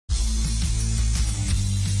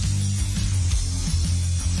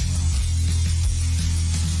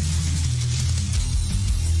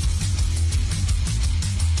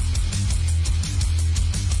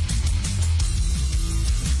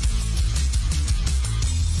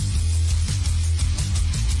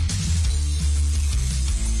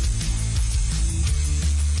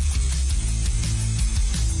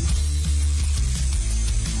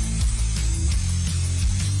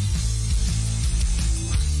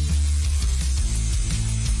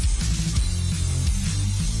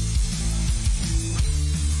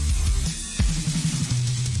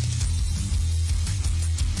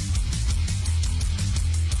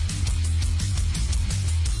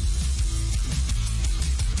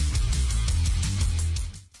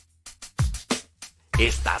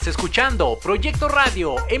Estás escuchando Proyecto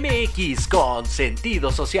Radio MX con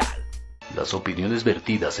sentido social. Las opiniones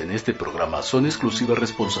vertidas en este programa son exclusiva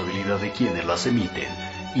responsabilidad de quienes las emiten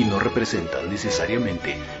y no representan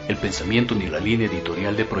necesariamente el pensamiento ni la línea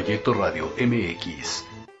editorial de Proyecto Radio MX.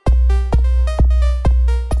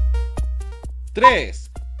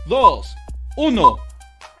 3, 2, 1.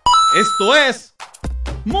 Esto es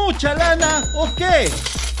Mucha Lana, ¿ok?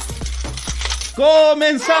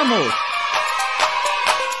 ¡Comenzamos!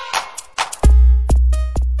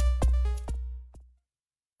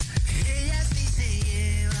 Ella sí se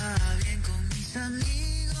lleva bien con mis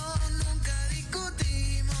amigos, nunca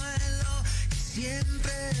discutimos en lo que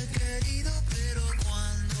siempre he querido, pero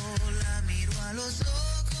cuando la miro a los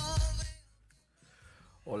ojos...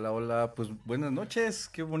 Hola, hola, pues buenas noches,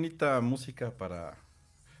 qué bonita música para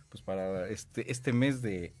este mes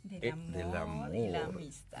del amor y la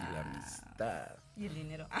amistad. Y la amistad. Y el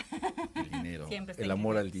dinero. El dinero, Siempre está el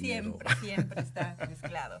amor al dinero. Siempre está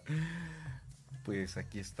mezclado. Pues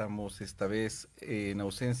aquí estamos esta vez en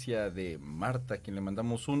ausencia de Marta, a quien le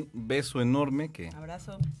mandamos un beso enorme, que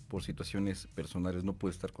Abrazo. por situaciones personales no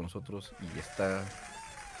puede estar con nosotros y está,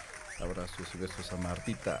 abrazos y besos a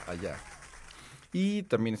Martita allá. Y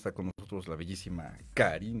también está con nosotros la bellísima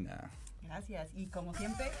Karina. Gracias. Y como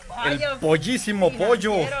siempre, El pollo pollísimo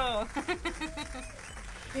pollo. financiero.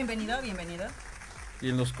 Bienvenido. Y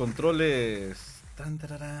en los controles,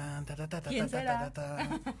 ¿Quién será?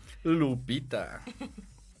 Lupita.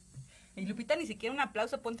 Y Lupita, ni siquiera un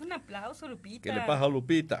aplauso. Ponte un aplauso, Lupita. ¿Qué le pasa a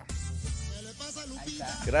Lupita? ¿Qué le pasa a Ahí Lupita?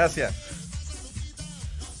 está. Gracias.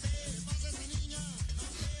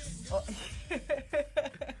 Oh.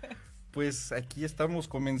 Pues aquí estamos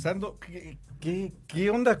comenzando. ¿Qué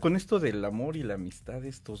onda con esto del amor y la amistad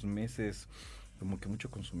estos meses? Como que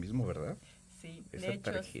mucho consumismo, ¿verdad? Sí, Esa de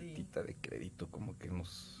hecho, tarjetita de crédito como que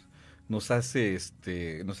nos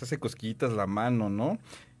hace cosquillitas la mano, ¿no?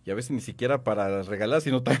 Y a veces ni siquiera para regalar,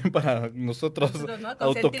 sino también para nosotros ¿no?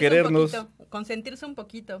 autoquerernos. Consentirse un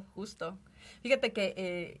poquito, justo. Fíjate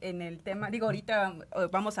que en el tema, ahorita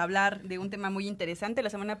vamos a hablar de un tema muy interesante.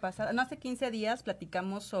 La semana pasada, no hace 15 días,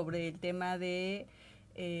 platicamos sobre el tema de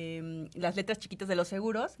las letras chiquitas de los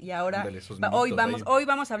seguros y ahora Ándale, esos hoy minitos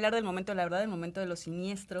vamos a hablar del momento, la verdad, del momento de los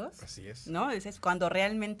siniestros. Así es. ¿No? Es cuando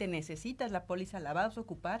realmente necesitas la póliza, la vas a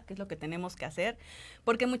ocupar, que es lo que tenemos que hacer,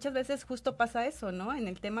 porque muchas veces justo pasa eso, ¿no? En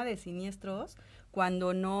el tema de siniestros,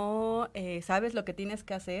 cuando no sabes lo que tienes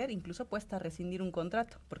que hacer, incluso puedes hasta rescindir un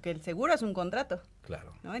contrato, porque el seguro es un contrato,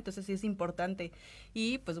 Claro. ¿no? Entonces sí es importante.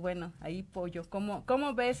 Y pues bueno, ahí Pollo,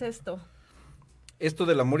 ¿cómo ves esto? ¿Esto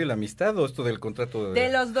del amor y la amistad o esto del contrato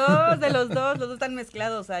De los dos están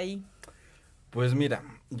mezclados ahí. Pues mira,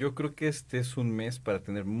 yo creo que este es un mes para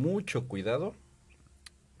tener mucho cuidado,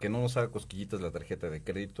 que no nos haga cosquillitas la tarjeta de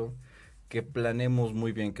crédito, que planeemos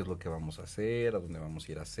muy bien qué es lo que vamos a hacer, a dónde vamos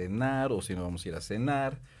a ir a cenar o si no vamos a ir a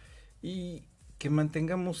cenar, y que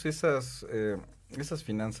mantengamos esas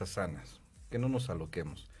finanzas sanas, que no nos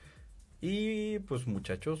aloquemos. Y pues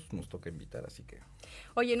muchachos, nos toca invitar, así que...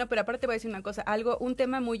 Oye, no, pero aparte te voy a decir una cosa, un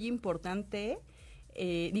tema muy importante,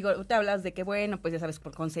 te hablas de que bueno, pues ya sabes,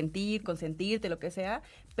 por consentirte, lo que sea,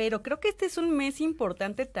 pero creo que este es un mes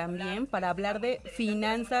importante también para hablar de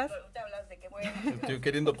finanzas. Te hablas de que bueno. Estoy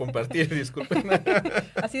queriendo compartir, disculpen.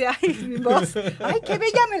 Así de, ay, mi voz, ay, qué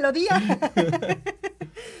bella melodía.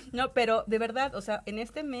 No, pero de verdad, o sea, en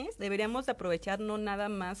este mes deberíamos aprovechar no nada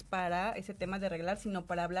más para ese tema de arreglar, sino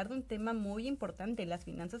para hablar de un tema muy importante, las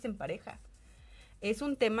finanzas en pareja. Es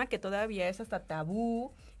un tema que todavía es hasta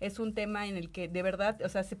tabú, es un tema en el que de verdad, o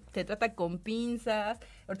sea, se trata con pinzas.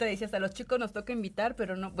 Ahorita decías, a los chicos nos toca invitar,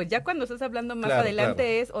 pero no, pues ya cuando estás hablando más adelante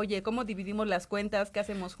claro. Es, oye, ¿cómo dividimos las cuentas? ¿Qué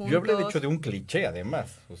hacemos juntos? Yo hablé de hecho de un cliché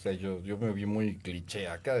además, o sea, yo me vi muy cliché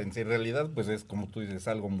acá, en realidad pues es como tú dices,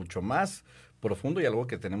 algo mucho más profundo y algo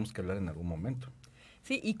que tenemos que hablar en algún momento.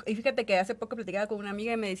 Sí, y fíjate que hace poco platicaba con una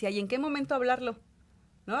amiga y me decía, ¿y en qué momento hablarlo?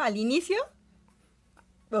 ¿No? ¿Al inicio?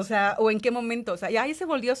 O sea, ¿o en qué momento? O sea, ya ahí se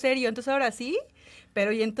volvió serio, entonces ahora sí,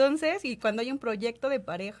 pero y entonces, y cuando hay un proyecto de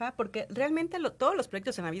pareja, porque realmente todos los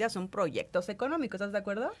proyectos en la vida son proyectos económicos, ¿estás de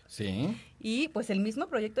acuerdo? Sí. Y pues el mismo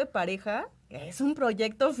proyecto de pareja es un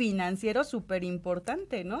proyecto financiero súper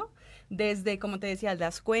importante, ¿no? Desde, como te decía,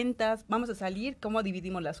 las cuentas, vamos a salir, cómo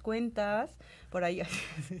dividimos las cuentas, por ahí,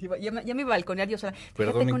 ya me iba a balconear yo sola.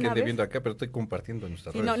 Perdonen que ande viendo acá, pero estoy compartiendo en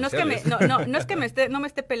nuestras redes sociales. No es que no me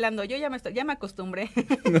esté pelando, yo ya me acostumbré.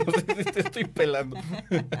 No, te estoy pelando,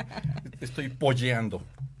 estoy polleando.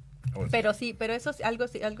 Pero sí, pero eso es algo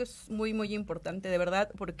es muy, muy importante, de verdad,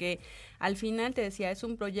 porque al final te decía, es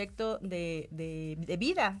un proyecto de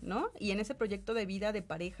vida, ¿no? Y en ese proyecto de vida, de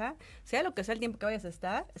pareja, sea lo que sea el tiempo que vayas a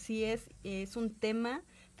estar, sí es un tema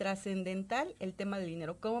trascendental el tema del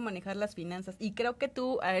dinero, cómo manejar las finanzas. Y creo que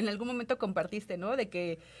tú en algún momento compartiste, ¿no? De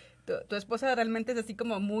que tu esposa realmente es así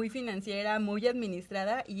como muy financiera, muy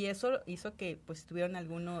administrada, y eso hizo que pues tuvieron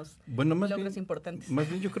algunos logros importantes. Más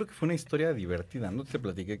bien yo creo que fue una historia divertida, ¿no? Te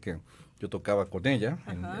platiqué que yo tocaba con ella,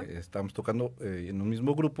 estábamos tocando en un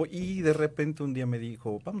mismo grupo, y de repente un día me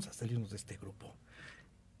dijo, vamos a salirnos de este grupo,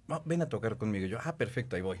 ven a tocar conmigo. Y yo,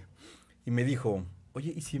 perfecto, ahí voy. Y me dijo,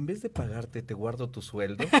 oye, ¿y si en vez de pagarte te guardo tu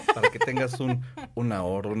sueldo para que tengas un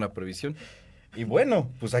ahorro, una previsión? Y bueno,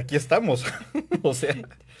 pues aquí estamos. O sea,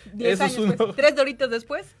 10 eso años es después. 3 doritos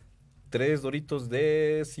después. 3 doritos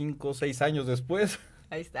de 5 o 6 años después.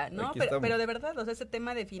 Ahí está, ¿no? Pero de verdad, o sea, ese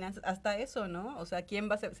tema de finanzas, hasta eso, ¿no? O sea, ¿quién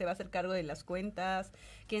se va a hacer cargo de las cuentas?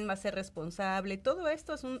 ¿Quién va a ser responsable? Todo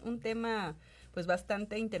esto es un tema, pues,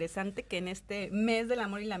 bastante interesante que en este mes del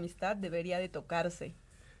amor y la amistad debería de tocarse.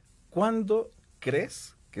 ¿Cuándo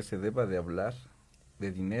crees que se deba de hablar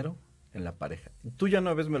de dinero en la pareja? Tú ya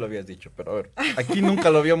una vez me lo habías dicho, pero a ver, aquí nunca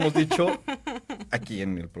lo habíamos dicho aquí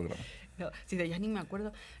en el programa. No, sí, ya ni me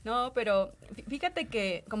acuerdo. No, pero fíjate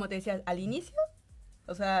que, como te decía, al inicio,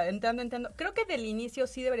 o sea, entrando, creo que del inicio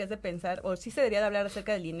sí deberías de pensar, o sí se debería de hablar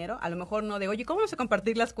acerca del dinero, a lo mejor no de, oye, ¿cómo vamos a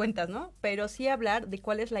compartir las cuentas, no? Pero sí hablar de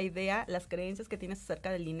cuál es la idea, las creencias que tienes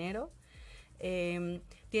acerca del dinero.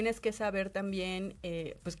 Tienes que saber también,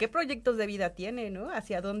 pues, qué proyectos de vida tiene, ¿no?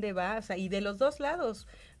 Hacia dónde va, o sea, y de los dos lados,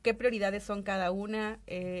 qué prioridades son cada una,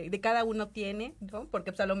 de cada uno tiene, ¿no?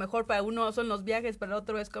 Porque, pues, a lo mejor para uno son los viajes, para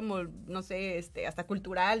otro es como, no sé, hasta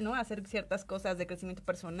cultural, ¿no? Hacer ciertas cosas de crecimiento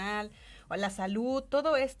personal, o la salud,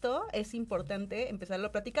 todo esto es importante empezarlo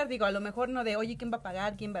a platicar. Digo, a lo mejor no de, oye, ¿quién va a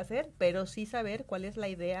pagar? ¿Quién va a hacer? Pero sí saber cuál es la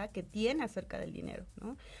idea que tiene acerca del dinero,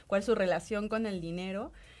 ¿no? Cuál es su relación con el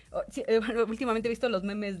dinero. Sí, bueno, últimamente he visto los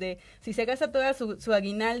memes de si se gasta toda su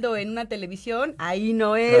aguinaldo en una televisión, ahí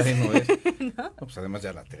no es. Ahí no es. ¿No? No, pues además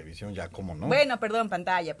ya la televisión, ya cómo no. Bueno, perdón,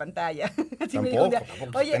 pantalla. Así me dijo Tampoco, un día,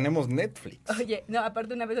 tampoco, oye, tenemos Netflix. Oye, no,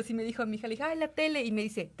 aparte una vez así me dijo mi hija, le dije, la tele, y me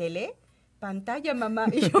dice, ¿tele? Pantalla, mamá.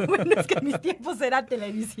 Y yo, bueno, es que en mis tiempos era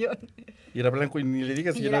televisión. Y era blanco, y ni le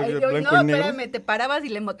digas si Y era yo, blanco no, y negro. espérame, te parabas y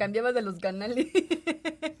le cambiabas de los canales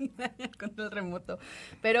con el remoto.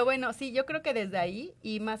 Pero bueno, sí, yo creo que desde ahí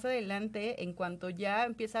y más adelante, en cuanto ya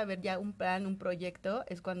empieza a haber ya un plan, un proyecto,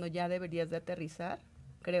 es cuando ya deberías de aterrizar,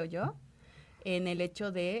 creo yo, en el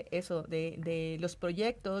hecho de eso, de los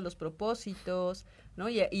proyectos, los propósitos, ¿no?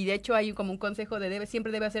 Y de hecho hay como un consejo de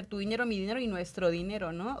siempre debe ser tu dinero, mi dinero y nuestro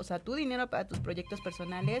dinero, ¿no? O sea, tu dinero para tus proyectos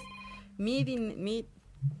personales, mi dinero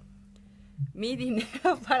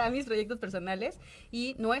para mis proyectos personales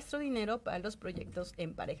y nuestro dinero para los proyectos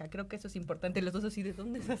en pareja. Creo que eso es importante. Los dos así, ¿de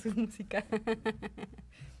dónde se hace música?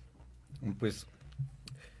 Pues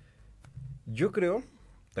yo creo,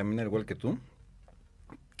 también al igual que tú,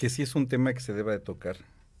 que sí es un tema que se deba de tocar.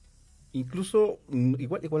 Incluso,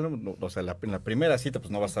 igual no, o sea, en la primera cita pues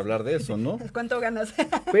no vas a hablar de eso, ¿no? ¿Cuánto ganas?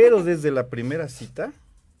 Pero desde la primera cita,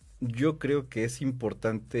 yo creo que es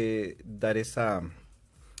importante dar esa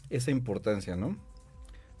importancia, ¿no?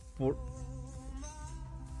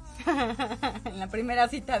 En la primera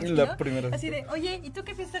cita, ¿no? En la primera Así cita. de, oye, ¿y tú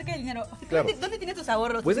qué piensas acerca del dinero? Claro. ¿Dónde tienes tus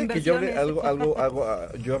ahorros, Puede tus que yo hable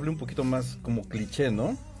inversiones? yo hable un poquito más como cliché,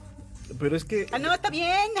 ¿no? Pero es que... No, está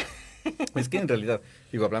bien. Es que en realidad,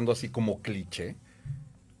 digo, hablando así como cliché,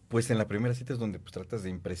 pues en la primera cita es donde pues tratas de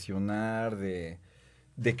impresionar, de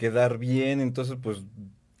quedar bien, entonces pues...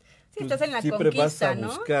 Sí, estás en la siempre conquista, vas a ¿no?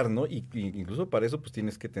 buscar, ¿no? Y incluso para eso pues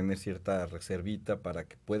tienes que tener cierta reservita para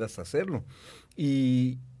que puedas hacerlo.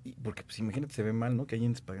 Y porque pues imagínate, se ve mal, ¿no? Que hay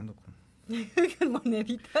andes pagando con... Con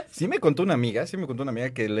moneditas. Sí me contó una amiga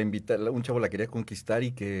que un chavo la quería conquistar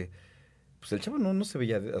y que pues el chavo no se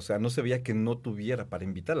veía, o sea, no se veía que no tuviera para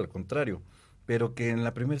invitar, al contrario, pero que en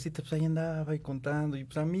la primera cita pues ahí andaba y contando, y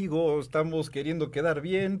pues amigo, estamos queriendo quedar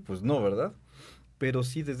bien, pues no, ¿verdad? Pero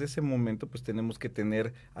sí, desde ese momento pues tenemos que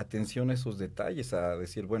tener atención a esos detalles, a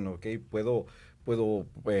decir, bueno, ok, puedo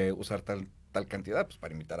usar tal cantidad pues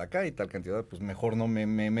para invitar acá, y tal cantidad pues mejor no me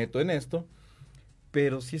meto en esto,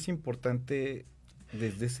 pero sí es importante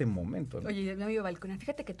desde ese momento, ¿no? Oye, no iba a balconear.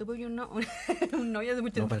 Fíjate que tuve un novio hace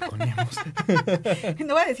mucho No tiempo. balconeamos.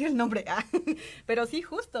 No voy a decir el nombre, pero sí,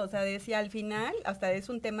 justo, o sea, decía al final, hasta es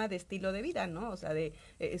un tema de estilo de vida, ¿no? O sea,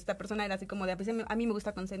 esta persona era así como de, pues, a mí me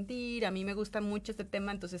gusta consentir, a mí me gusta mucho este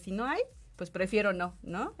tema, entonces si no hay, pues prefiero no.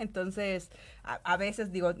 Entonces, a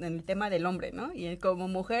veces digo, en el tema del hombre, ¿no? Y como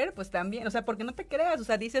mujer, pues también, o sea, porque no te creas, o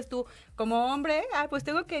sea, dices tú, como hombre, pues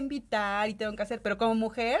tengo que invitar y tengo que hacer, pero como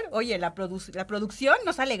mujer, oye, la producción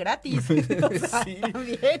no sale gratis. O sea, Sí,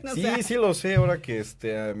 también, o sea. sí lo sé, ahora que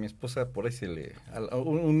a mi esposa por ahí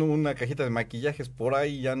una cajita de maquillajes por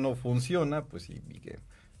ahí ya no funciona, pues sí,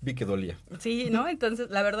 vi que dolía. Sí, ¿no? Entonces,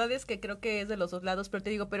 la verdad es que creo que es de los dos lados, pero te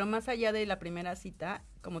digo, pero más allá de la primera cita,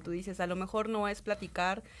 como tú dices, a lo mejor no es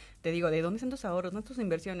platicar, te digo, de dónde están tus ahorros, no tus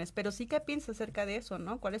inversiones, pero sí que piensas acerca de eso,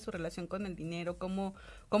 ¿no? ¿Cuál es tu relación con el dinero? ¿Cómo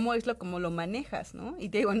cómo lo manejas, ¿no? Y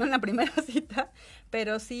te digo, no en la primera cita,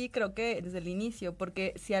 pero sí creo que desde el inicio,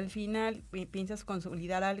 porque si al final piensas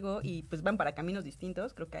consolidar algo y pues van para caminos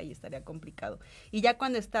distintos, creo que ahí estaría complicado. Y ya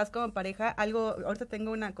cuando estás como pareja, ahorita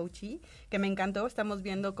tengo una coachee que me encantó, estamos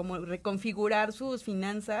viendo cómo reconfigurar sus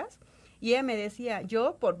finanzas. Y ella me decía,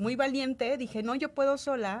 yo por muy valiente dije, no, yo puedo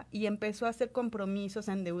sola, y empezó a hacer compromisos,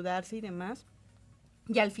 a endeudarse y demás.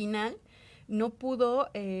 Y al final no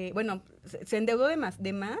pudo, se endeudó de más,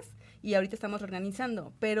 y ahorita estamos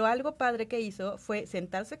organizando. Pero algo padre que hizo fue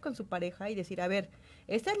sentarse con su pareja y decir, a ver,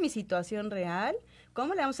 esta es mi situación real,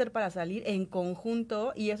 ¿cómo le vamos a hacer para salir en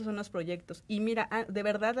conjunto? Y esos son los proyectos. Y mira, de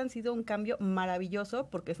verdad han sido un cambio maravilloso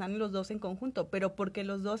porque están los dos en conjunto, pero porque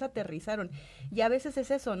los dos aterrizaron. Y a veces es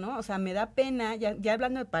eso, ¿no? O sea, me da pena, ya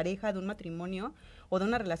hablando de pareja, de un matrimonio o de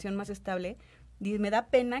una relación más estable, me da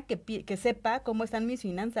pena que sepa cómo están mis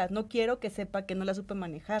finanzas, no quiero que sepa que no la supe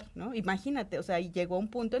manejar, ¿no? Imagínate, o sea, y llegó a un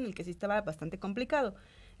punto en el que sí estaba bastante complicado.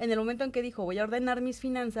 En el momento en que dijo, voy a ordenar mis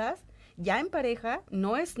finanzas, ya en pareja,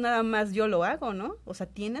 no es nada más yo lo hago, ¿no? O sea,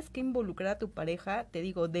 tienes que involucrar a tu pareja, te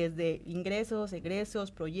digo, desde ingresos,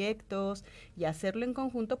 egresos, proyectos, y hacerlo en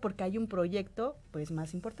conjunto porque hay un proyecto, pues,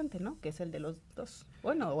 más importante, ¿no? Que es el de los dos,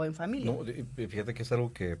 bueno, o en familia. No, fíjate que es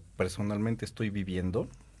algo que personalmente estoy viviendo,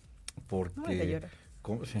 porque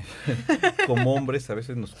como hombres a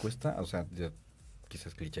veces nos cuesta, o sea, ya,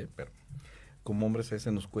 quizás cliché, pero como hombres a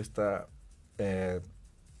veces nos cuesta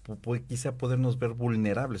quizá podernos ver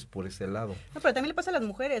vulnerables por ese lado. No, pero también le pasa a las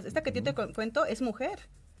mujeres. Esta que yo te cuento es mujer.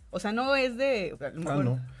 O sea, no es de... No.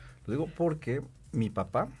 Lo digo porque mi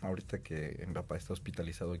papá, ahorita que mi papá está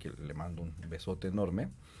hospitalizado, que le mando un besote enorme.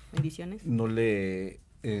 Bendiciones.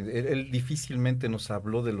 Él difícilmente nos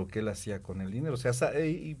habló de lo que él hacía con el dinero. O sea,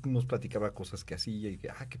 y nos platicaba cosas que hacía y que,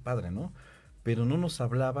 qué padre, ¿no? Pero no nos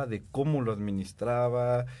hablaba de cómo lo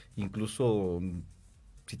administraba, incluso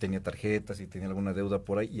si tenía tarjetas, si tenía alguna deuda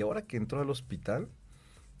por ahí. Y ahora que entró al hospital,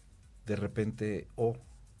 de repente,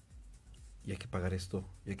 y hay que pagar esto,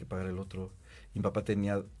 y hay que pagar el otro. Y mi papá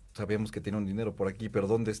sabíamos que tenía un dinero por aquí, pero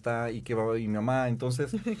 ¿dónde está? ¿Y qué va? Y mi mamá,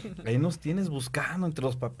 entonces, ahí nos tienes buscando entre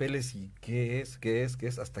los papeles y qué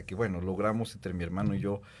es, hasta que, bueno, logramos entre mi hermano y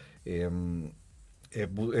yo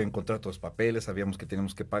encontrar todos los papeles, sabíamos que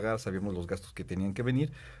teníamos que pagar, sabíamos los gastos que tenían que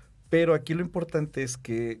venir, pero aquí lo importante es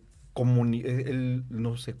que él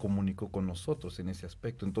no se comunicó con nosotros en ese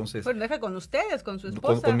aspecto, entonces... Bueno, deja con ustedes, con su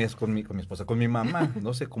esposa. Con mi esposa, con mi mamá,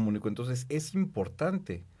 no se comunicó, entonces es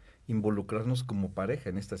importante involucrarnos como pareja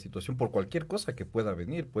en esta situación por cualquier cosa que pueda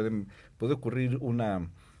venir, puede ocurrir una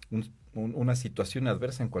situación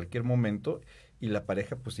adversa en cualquier momento y la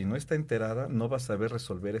pareja, pues si no está enterada, no va a saber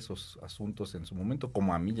resolver esos asuntos en su momento,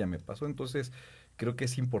 como a mí ya me pasó. Entonces, creo que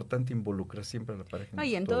es importante involucrar siempre a la pareja. No,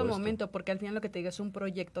 y en todo momento, porque al final lo que te digo es un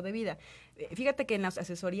proyecto de vida. Fíjate que en las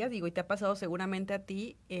asesorías, digo, y te ha pasado seguramente a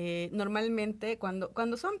ti, normalmente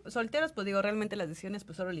cuando son solteros, pues digo, realmente las decisiones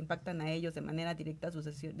pues solo le impactan a ellos de manera directa a sus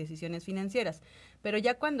decisiones financieras. Pero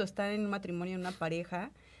ya cuando están en un matrimonio, en una pareja,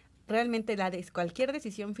 realmente cualquier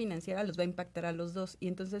decisión financiera los va a impactar a los dos, y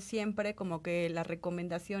entonces siempre como que las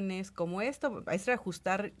recomendaciones como esto, es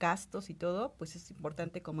reajustar gastos y todo, pues es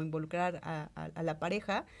importante como involucrar a la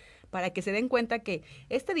pareja para que se den cuenta que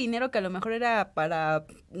este dinero que a lo mejor era para,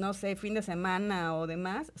 no sé, fin de semana o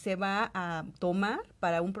demás, se va a tomar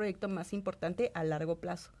para un proyecto más importante a largo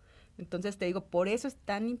plazo. Entonces te digo, por eso es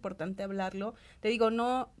tan importante hablarlo. Te digo,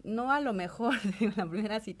 no a lo mejor en la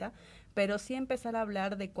primera cita, pero sí empezar a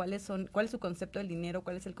hablar de cuál es su concepto del dinero,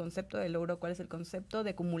 cuál es el concepto del logro, cuál es el concepto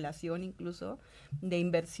de acumulación, incluso de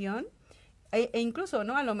inversión, e incluso,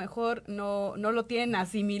 ¿no? A lo mejor no lo tienen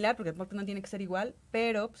asimilar, porque no tiene que ser igual,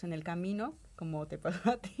 pero pues en el camino, como te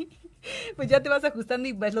pasó a ti, pues ya te vas ajustando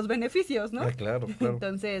y ves los beneficios, ¿no? Claro.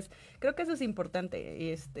 Entonces, creo que eso es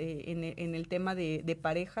importante en el tema de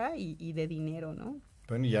pareja y de dinero, ¿no?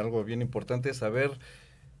 Bueno, y algo bien importante es saber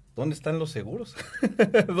 ¿dónde están los seguros?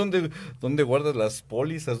 ¿Dónde guardas las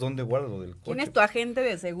pólizas? ¿Dónde guardas lo del coche? ¿Quién es tu agente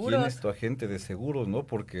de seguros? ¿Quién es tu agente de seguros, no?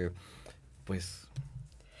 Porque, pues...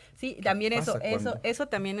 Sí, también cuando? eso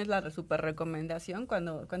también es la super recomendación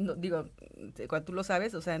cuando tú lo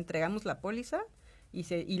sabes, o sea, entregamos la póliza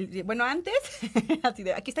bueno, antes, así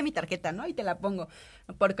de, aquí está mi tarjeta, ¿no? Y te la pongo,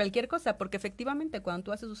 por cualquier cosa, porque efectivamente cuando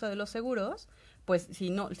tú haces uso de los seguros, pues si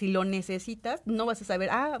lo necesitas, no vas a saber,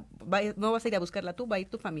 no vas a ir a buscarla tú, va a ir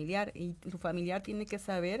tu familiar, y tu familiar tiene que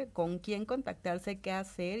saber con quién contactarse, qué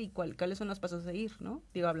hacer y cuáles son los pasos a seguir, ¿no?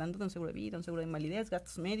 Digo, hablando de un seguro de vida, un seguro de invalidez,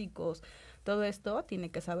 gastos médicos, todo esto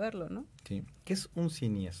tiene que saberlo, ¿no? Sí. ¿Qué es un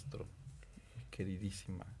siniestro,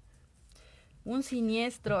 queridísima? Un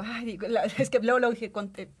siniestro, es que luego dije,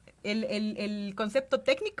 ¿el concepto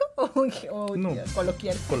técnico o No,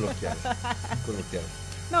 coloquial? Coloquial.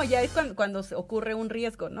 No, ya es cuando se ocurre un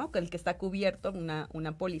riesgo, ¿no? El que está cubierto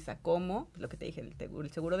una póliza, como lo que te dije,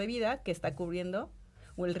 el seguro de vida, que está cubriendo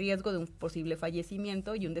o el riesgo de un posible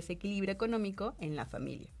fallecimiento y un desequilibrio económico en la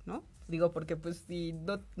familia, ¿no? Digo, porque pues si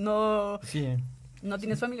Sí. no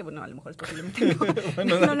tienes familia, bueno, a lo mejor es posiblemente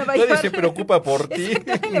Bueno, no le va a nadie ayudar. se preocupa por ti.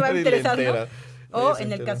 Exactamente, le va a Nadie interesar, ¿no? entera. O Nadie se en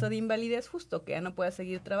el entera. caso de invalidez, justo que ya no pueda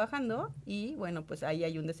seguir trabajando y bueno, pues ahí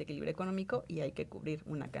hay un desequilibrio económico y hay que cubrir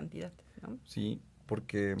una cantidad, ¿no? Sí,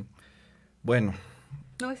 porque, bueno,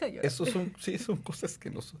 No, eso yo. esos son cosas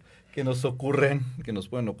que nos ocurren, que nos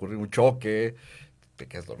pueden ocurrir. Un choque, te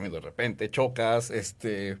quedas dormido de repente, chocas,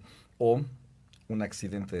 o un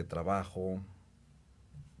accidente de trabajo,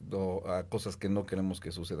 a cosas que no queremos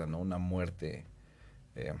que sucedan, ¿no? Una muerte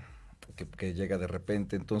que llega de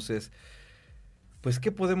repente. Entonces, pues,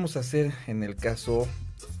 ¿qué podemos hacer en el caso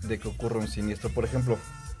de que ocurra un siniestro? Por ejemplo,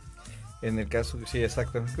 en el caso, sí,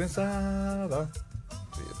 exactamente, pensaba,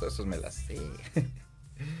 sí, todas esas me las sé.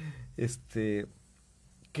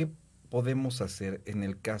 ¿Qué podemos hacer en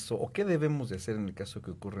el caso, o qué debemos de hacer en el caso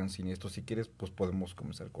que ocurran siniestros? Si quieres, pues podemos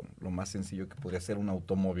comenzar con lo más sencillo que podría ser un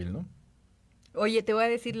automóvil, ¿no? Oye, te voy a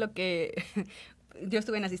decir lo que yo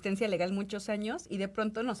estuve en asistencia legal muchos años y de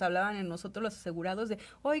pronto nos hablaban en nosotros los asegurados de,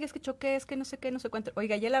 oiga, es que choqué, es que no sé qué, no sé cuánto.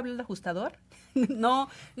 Oiga, ¿ya le habló el ajustador? No,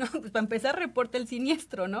 pues para empezar reporta el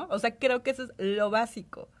siniestro, ¿no? O sea, creo que eso es lo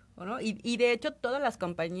básico, ¿no? Y de hecho todas las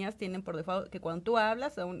compañías tienen por default que cuando tú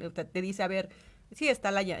hablas, te dice, a ver, sí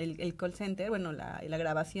está el call center, bueno, la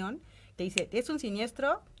grabación, te dice, ¿es un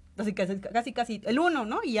siniestro? Casi, el 1,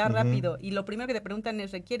 ¿no? Y ya rápido. Y lo primero que te preguntan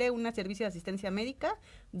es, ¿requiere un servicio de asistencia médica?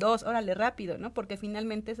 2, órale, rápido, ¿no? Porque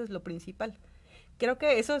finalmente eso es lo principal. Creo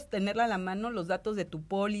que eso es tenerla a la mano, los datos de tu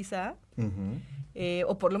póliza,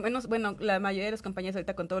 o por lo menos, bueno, la mayoría de las compañías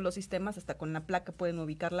ahorita con todos los sistemas, hasta con la placa pueden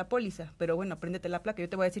ubicar la póliza, pero bueno, apréndete la placa. Yo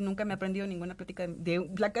te voy a decir, nunca me he aprendido ninguna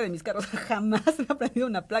placa de mis carros, jamás me he aprendido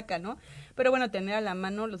una placa, ¿no? Pero bueno, tener a la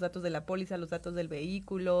mano los datos de la póliza, los datos del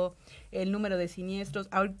vehículo, el número de siniestros.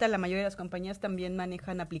 Ahorita la mayoría de las compañías también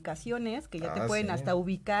manejan aplicaciones que ya te pueden hasta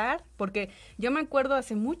ubicar, porque yo me acuerdo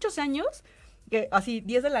hace muchos años, que así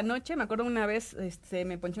 10 de la noche, me acuerdo una vez,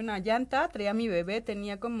 me ponché una llanta, traía a mi bebé,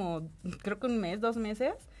 tenía como, creo que 1 mes, 2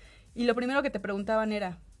 meses, y lo primero que te preguntaban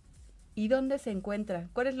era, ¿y dónde se encuentra?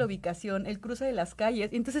 ¿Cuál es la ubicación? El cruce de las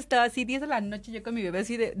calles. Y entonces estaba así 10 de la noche yo con mi bebé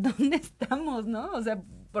así de, ¿dónde estamos, no? O sea,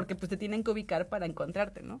 porque pues te tienen que ubicar para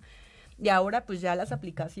encontrarte, ¿no? Y ahora pues ya las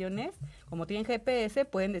aplicaciones, como tienen GPS,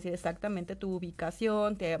 pueden decir exactamente tu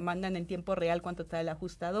ubicación, te mandan en tiempo real cuánto está el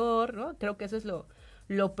ajustador, ¿no? Creo que eso es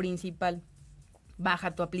lo principal.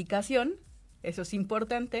 Baja tu aplicación, eso es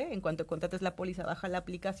importante, en cuanto contrates la póliza, baja la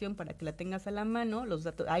aplicación para que la tengas a la mano, los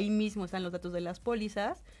datos, ahí mismo están los datos de las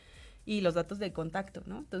pólizas y los datos de contacto,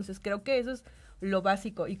 ¿no? Entonces creo que eso es lo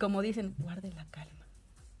básico, y como dicen, guarde la calma.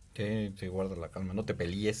 Sí, guarda la calma, no te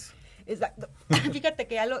pelees. Exacto. Fíjate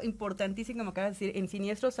que algo importantísimo, como acabas de decir, en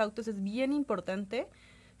siniestros autos es bien importante,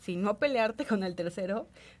 si no pelearte con el tercero.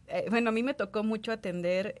 Bueno, a mí me tocó mucho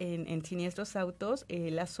atender en siniestros autos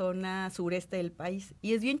la zona sureste del país,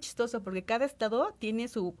 y es bien chistoso porque cada estado tiene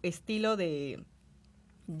su estilo de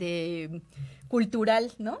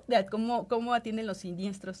cultural, ¿no? De cómo atienden los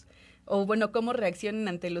siniestros, o bueno, cómo reaccionan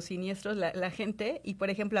ante los siniestros la gente. Y por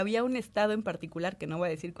ejemplo, había un estado en particular, que no voy a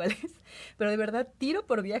decir cuál es, pero de verdad, tiro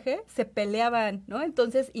por viaje, se peleaban, ¿no?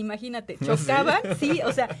 Entonces, imagínate, chocaban, sí,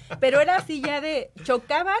 o sea, pero era así ya de,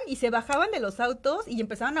 chocaban y se bajaban de los autos y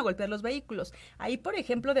empezaban a golpear los vehículos. Ahí, por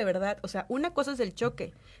ejemplo, de verdad, o sea, una cosa es el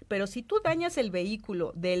choque, pero si tú dañas el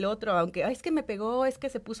vehículo del otro, aunque, es que me pegó, es que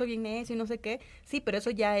se puso bien necio y no sé qué, sí, pero eso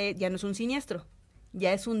ya no es un siniestro,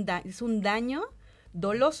 ya es un daño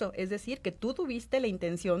doloso, es decir, que tú tuviste la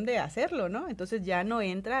intención de hacerlo, ¿no? Entonces ya no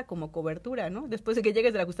entra como cobertura, ¿no? Después de que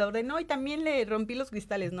llegues del ajustador de, no, y también le rompí los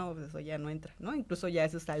cristales, no, pues eso ya no entra, ¿no? Incluso ya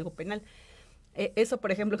eso es algo penal. Eso,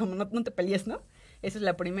 por ejemplo, como no te pelees, ¿no? Esa es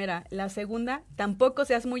la primera. La segunda, tampoco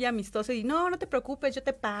seas muy amistoso y no te preocupes, yo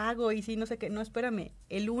te pago y sí, no sé qué. No, espérame.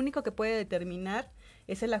 El único que puede determinar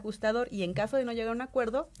es el ajustador y en caso de no llegar a un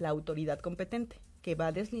acuerdo, la autoridad competente, que va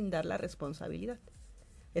a deslindar la responsabilidad.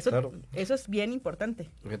 Eso es bien importante.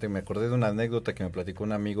 Fíjate, me acordé de una anécdota que me platicó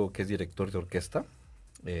un amigo que es director de orquesta,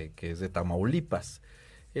 que es de Tamaulipas.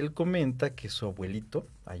 Él comenta que su abuelito,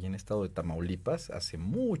 allá en el estado de Tamaulipas, hace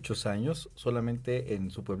muchos años, solamente en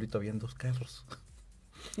su pueblito habían 2 carros.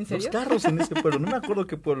 ¿En serio? 2 carros en ese pueblo, no me acuerdo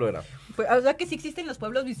qué pueblo era. Pues, o sea que sí existen los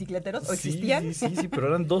pueblos bicicleteros, ¿o existían? Sí, pero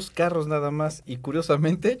eran 2 carros nada más y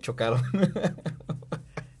curiosamente chocaron.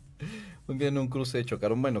 Un día en un cruce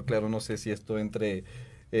chocaron. Bueno, claro, no sé si esto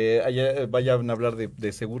allá vayan a hablar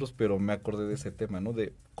de seguros, pero me acordé de ese tema, ¿no?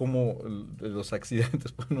 De cómo los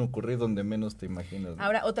accidentes pueden ocurrir donde menos te imaginas, ¿no?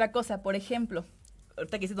 Ahora, otra cosa, por ejemplo,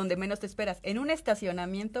 ahorita que dices donde menos te esperas, en un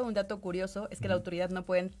estacionamiento, un dato curioso es que la autoridad no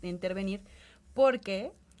puede intervenir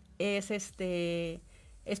porque es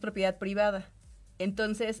propiedad privada.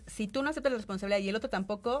 Entonces, si tú no aceptas la responsabilidad y el otro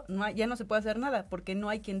tampoco, ya no se puede hacer nada porque no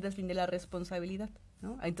hay quien deslinde la responsabilidad,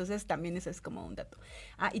 ¿no? Entonces, también ese es como un dato.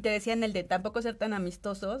 Y te decían el de tampoco ser tan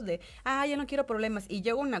amistosos, de, ya no quiero problemas, y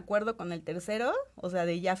llego a un acuerdo con el tercero, o sea,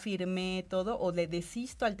 de ya firmé todo, o de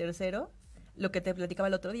desisto al tercero, lo que te platicaba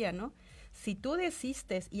el otro día, ¿no? Si tú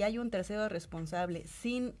desistes y hay un tercero responsable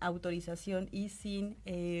sin autorización y sin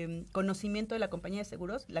conocimiento de la compañía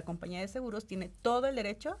de seguros tiene todo el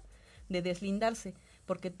derecho de deslindarse,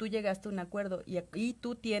 porque tú llegaste a un acuerdo y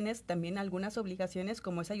tú tienes también algunas obligaciones,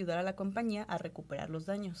 como es ayudar a la compañía a recuperar los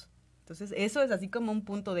daños. Entonces, eso es así como un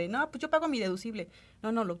punto de, no, pues yo pago mi deducible.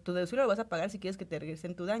 No, tu deducible lo vas a pagar si quieres que te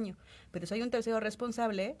regresen tu daño. Pero si hay un tercero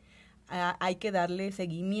responsable, hay que darle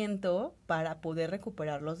seguimiento para poder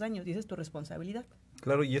recuperar los daños, y esa es tu responsabilidad.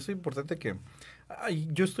 Claro, y eso es importante que...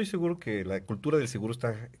 yo estoy seguro que la cultura del seguro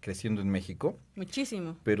está creciendo en México.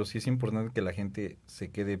 Muchísimo. Pero sí es importante que la gente se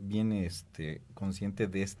quede bien consciente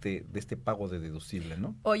de este pago de deducible,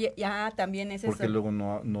 ¿no? Oye, también es porque eso. Luego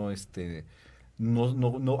no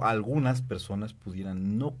algunas personas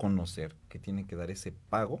pudieran no conocer que tienen que dar ese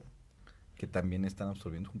pago que también están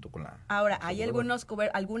absorbiendo junto con la... Ahora, hay algunas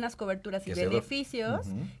coberturas y beneficios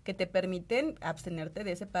que te permiten abstenerte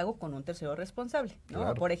de ese pago con un tercero responsable, ¿no?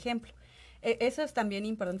 Claro. Por ejemplo, eso es también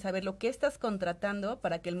importante saber lo que estás contratando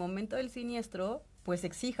para que el momento del siniestro, pues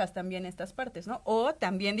exijas también estas partes, ¿no? O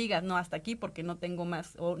también digas, no, hasta aquí porque no tengo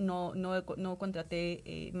más, o no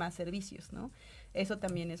contraté más servicios, ¿no? Eso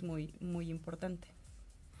también es muy, muy importante.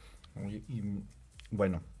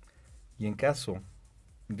 Bueno, y en caso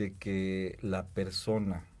de que la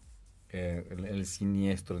persona, el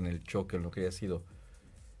siniestro, en el choque, en lo que haya sido,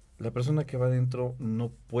 la persona que va adentro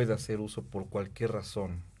no puede hacer uso por cualquier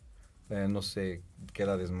razón, no sé,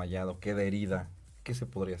 queda desmayado, queda herida, ¿qué se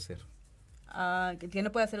podría hacer? ¿Que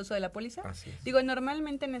no puede hacer uso de la póliza? Así es. Digo,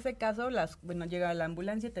 normalmente en ese caso, llega la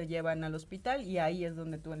ambulancia, te llevan al hospital y ahí es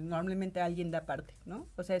donde normalmente alguien da parte, ¿no?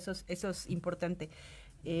 O sea, eso es importante.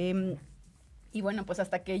 Y bueno, pues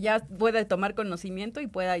hasta que ya pueda tomar conocimiento y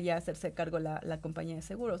pueda ya hacerse cargo la compañía de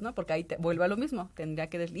seguros, ¿no? Porque ahí vuelve a lo mismo, tendría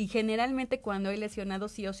que... Y generalmente cuando hay lesionado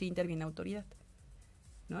sí o sí interviene autoridad,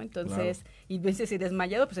 ¿no? Entonces, claro. Y veces si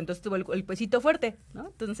desmayado, pues entonces tuvo el pesito fuerte, ¿no?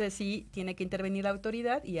 Entonces sí tiene que intervenir la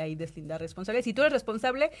autoridad y ahí deslindar responsabilidad. Si tú eres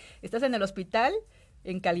responsable, estás en el hospital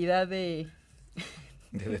en calidad de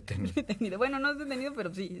detenido. Bueno, no es detenido,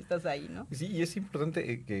 pero sí estás ahí, ¿no? Sí, y es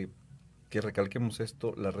importante que recalquemos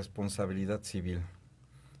esto, la responsabilidad civil,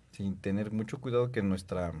 sin tener mucho cuidado que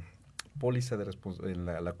nuestra póliza de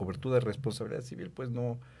la cobertura de responsabilidad civil, pues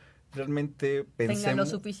no realmente pensemos... Tenga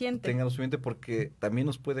lo suficiente, porque también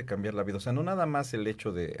nos puede cambiar la vida. O sea, no nada más el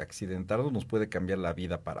hecho de accidentarnos nos puede cambiar la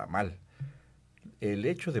vida para mal. El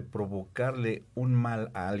hecho de provocarle un mal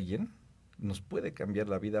a alguien nos puede cambiar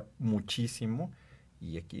la vida muchísimo,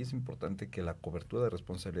 y aquí es importante que la cobertura de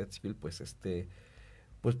responsabilidad civil pues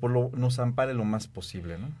nos ampare lo más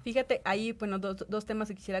posible, ¿no? Fíjate, ahí, bueno, dos temas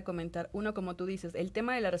que quisiera comentar. Uno, como tú dices, el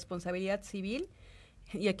tema de la responsabilidad civil,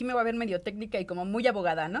 y aquí me voy a ver medio técnica y como muy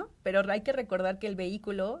abogada, ¿no? Pero hay que recordar que el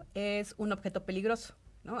vehículo es un objeto peligroso,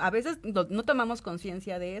 ¿no? A veces no tomamos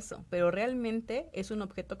conciencia de eso, pero realmente es un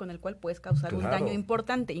objeto con el cual puedes causar un daño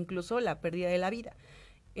importante, incluso la pérdida de la vida.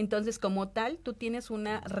 Entonces, como tal, tú tienes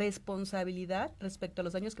una responsabilidad respecto a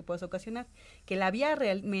los daños que puedas ocasionar, que la vía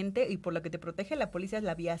realmente, y por lo que te protege la policía, es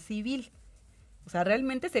la vía civil. O sea,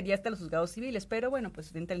 realmente sería hasta los juzgados civiles, pero bueno,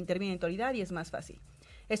 pues interviene autoridad y es más fácil.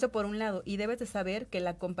 Eso por un lado, y debes de saber que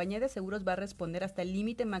la compañía de seguros va a responder hasta el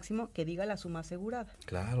límite máximo que diga la suma asegurada.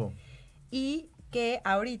 Claro. Y que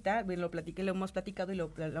ahorita, lo hemos platicado y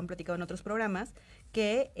lo han platicado en otros programas,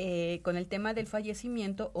 que con el tema del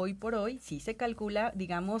fallecimiento, hoy por hoy, sí se calcula,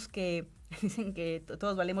 digamos que dicen que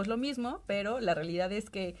todos valemos lo mismo, pero la realidad es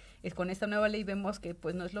que con esta nueva ley vemos que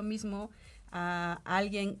pues no es lo mismo a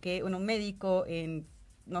alguien que, un médico en,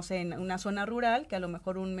 no sé, en una zona rural, que a lo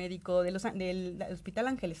mejor un médico del Hospital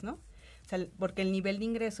Ángeles, ¿no? O sea, porque el nivel de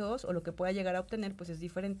ingresos o lo que pueda llegar a obtener pues es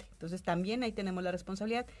diferente. Entonces también ahí tenemos la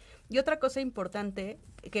responsabilidad. Y otra cosa importante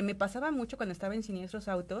que me pasaba mucho cuando estaba en Siniestros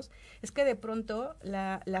Autos es que de pronto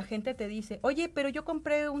la gente te dice, oye, pero yo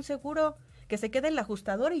compré un seguro que se quede en el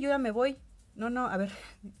ajustador y yo ya me voy. No, a ver,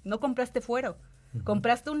 no compraste fuero,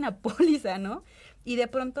 compraste una póliza, ¿no? Y de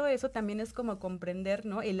pronto eso también es como comprender,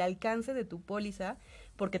 ¿no? El alcance de tu póliza,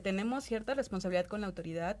 porque tenemos cierta responsabilidad con la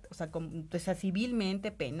autoridad, o sea,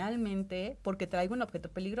 civilmente, penalmente, porque traigo un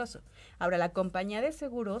objeto peligroso. Ahora, la compañía de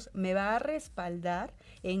seguros me va a respaldar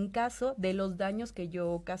en caso de los daños que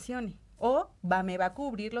yo ocasione, o me va a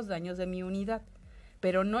cubrir los daños de mi unidad,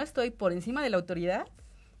 pero no estoy por encima de la autoridad,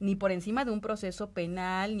 ni por encima de un proceso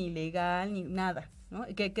penal, ni legal, ni nada, ¿no?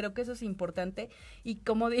 Que creo que eso es importante. Y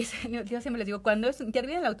como dicen, yo siempre les digo, cuando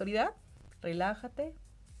interviene la autoridad, relájate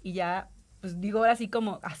y ya, pues digo ahora sí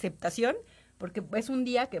como aceptación, porque es un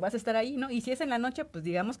día que vas a estar ahí, ¿no? Y si es en la noche, pues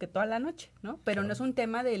digamos que toda la noche, ¿no? Pero claro, no es un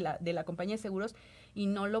tema de la compañía de seguros y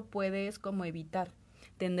no lo puedes como evitar.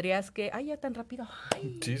 Tendrías que, ya tan rápido.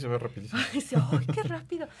 Ay, sí, se ve rapidísimo. Ay, qué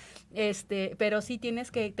rápido. Pero sí tienes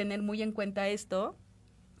que tener muy en cuenta esto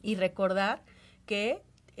y recordar que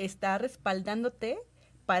está respaldándote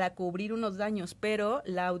para cubrir unos daños, pero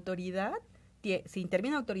la autoridad, si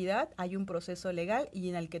interviene la autoridad, hay un proceso legal y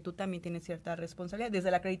en el que tú también tienes cierta responsabilidad, desde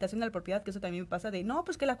la acreditación de la propiedad, que eso también me pasa de, no,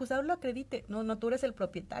 pues que el ajustador lo acredite, no, tú eres el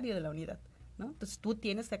propietario de la unidad, ¿no? Entonces tú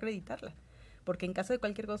tienes que acreditarla, porque en caso de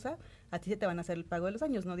cualquier cosa, a ti se te van a hacer el pago de los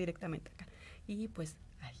daños, no directamente acá. Y pues,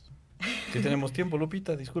 Si tenemos tiempo,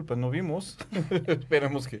 Lupita, disculpa, no vimos,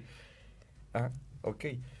 esperamos que... ok.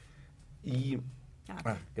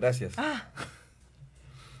 Gracias.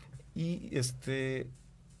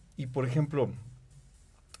 Y por ejemplo,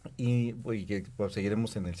 pues,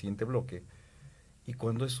 seguiremos en el siguiente bloque. Y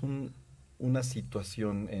cuando es una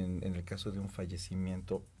situación en el caso de un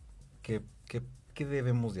fallecimiento, ¿qué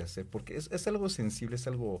debemos de hacer? Porque es algo sensible, es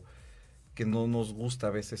algo que no nos gusta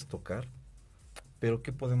a veces tocar. Pero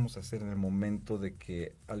 ¿qué podemos hacer en el momento de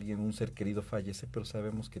que un ser querido fallece, pero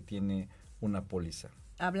sabemos que tiene una póliza?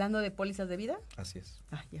 Hablando de pólizas de vida. Así es.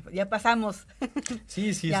 Ya pasamos.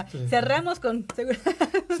 Sí. Ya, cerramos con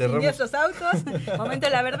Siniestros Autos. Momento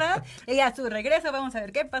de la verdad. Y a su regreso vamos a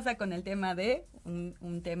ver qué pasa con el tema de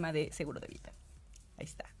un tema de seguro de vida. Ahí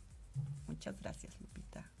está. Muchas gracias,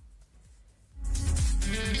 Lupita.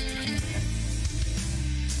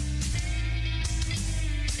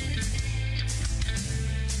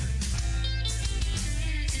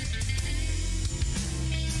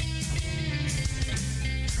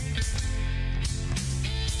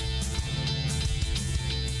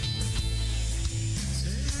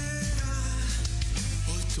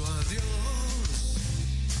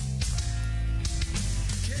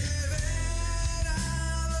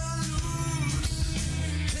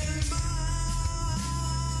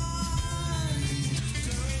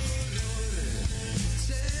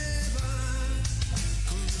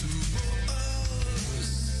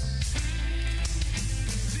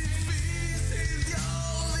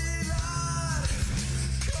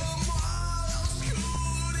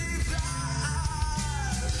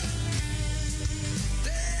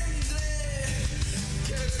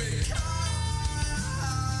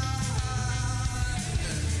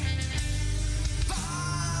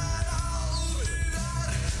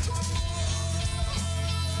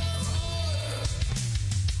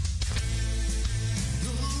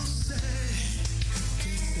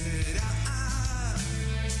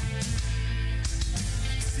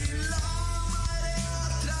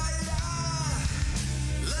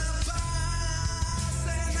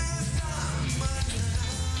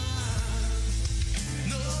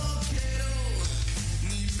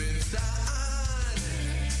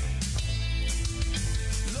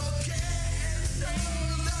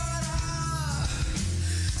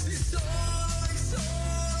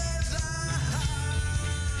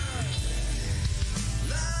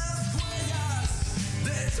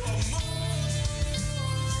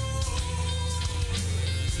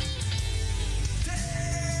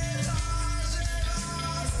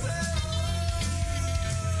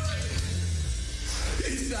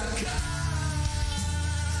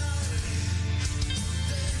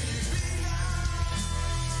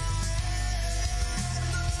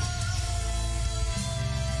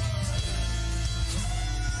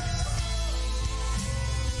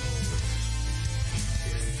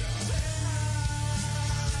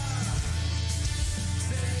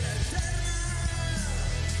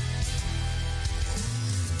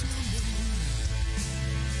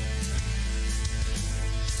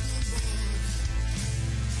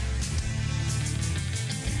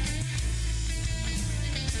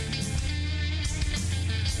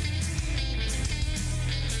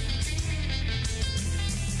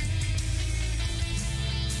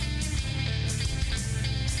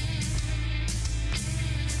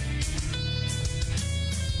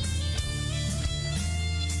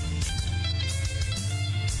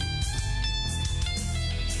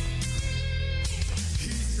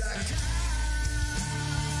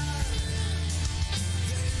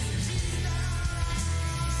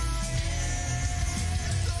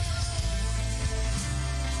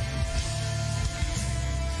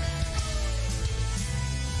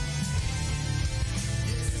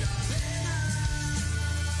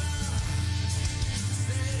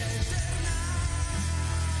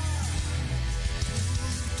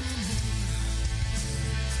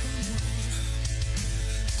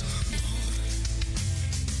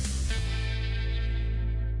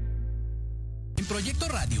 Proyecto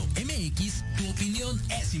Radio MX, tu opinión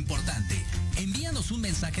es importante. Envíanos un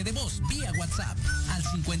mensaje de voz vía WhatsApp al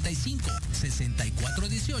 55 64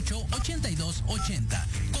 18 82 80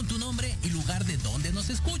 con tu nombre y lugar de donde nos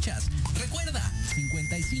escuchas. Recuerda,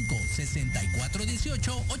 55 64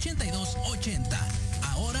 18 82 80.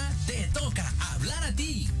 Ahora te toca hablar a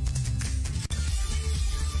ti.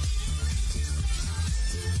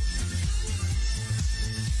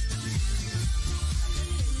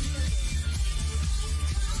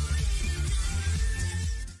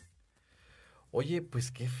 Oye,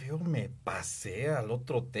 pues qué feo me pasé al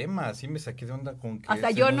otro tema, así me saqué de onda con que... ¿Hasta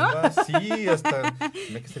yo, no? Sí, hasta...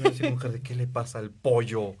 Me que se me decía mujer, ¿de qué le pasa al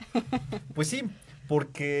pollo? Pues sí,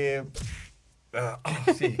 porque...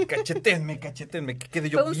 sí, cachetenme, que quede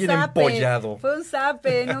yo bien empollado. Fue un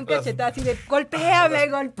zape, no un cachetado así de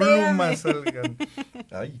golpéame. Plumas salgan.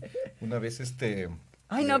 Ay, una vez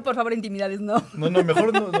Ay, no, por favor, intimidades, no. No,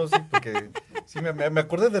 mejor no, sí, porque sí me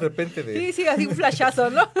acordé de repente de... Sí, así un flashazo,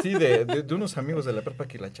 ¿no? Sí, de unos amigos de la prepa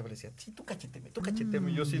que la chava le decía, sí, tú cacheteme.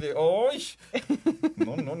 Y yo así de, ¡ay!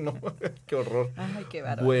 No, qué horror. Ay, qué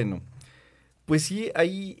bárbaro. Bueno, pues sí,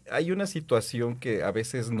 hay una situación que a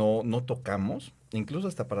veces no tocamos, incluso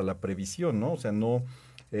hasta para la previsión, ¿no? O sea, no...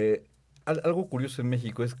 algo curioso en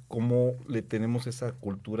México es cómo le tenemos esa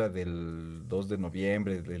cultura del 2 de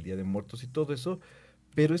noviembre, del Día de Muertos y todo eso,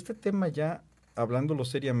 pero este tema ya, hablándolo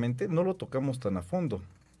seriamente, no lo tocamos tan a fondo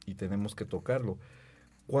y tenemos que tocarlo.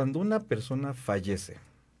 Cuando una persona fallece,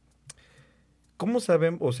 ¿cómo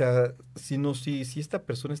sabemos? O sea, si esta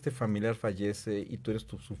persona, este familiar fallece y tú eres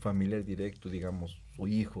su familiar directo, digamos, su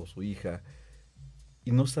hijo, su hija,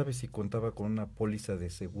 y no sabes si contaba con una póliza de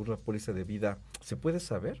seguro, una póliza de vida, ¿se puede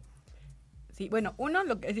saber? Sí, bueno, uno,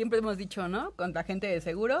 lo que siempre hemos dicho, ¿no? Con la gente de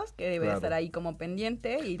seguros, que debe estar ahí como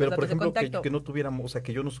pendiente y pero, los por datos ejemplo, de contacto. que no tuviéramos, o sea,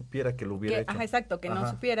 que yo no supiera que lo hubiera hecho. Ajá, exacto, que no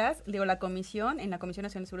supieras. Digo, en la Comisión Nacional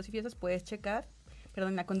de Seguros y Fianzas puedes checar,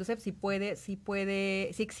 en la Conducef si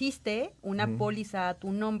existe una póliza a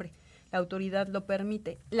tu nombre. La autoridad lo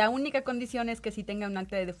permite. La única condición es que si tenga un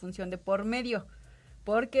acta de defunción de por medio,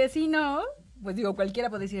 porque si no... Pues digo,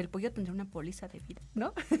 cualquiera puede decir, el pollo tendrá una póliza de vida,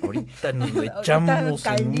 ¿no? Ahorita nos lo echamos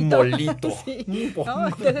en un molito. Sí, ¿no?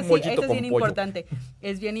 Entonces sí, eso es bien importante.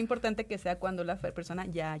 Es bien importante que sea cuando la persona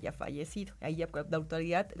ya haya fallecido. Ahí ya la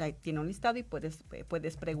autoridad tiene un listado y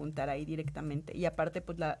puedes preguntar ahí directamente. Y aparte,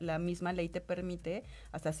 pues la misma ley te permite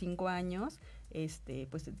hasta 5 años,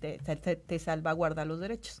 pues te salvaguarda los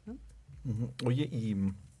derechos, ¿no? Oye, ¿y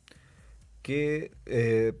qué...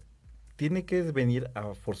 ¿tiene que venir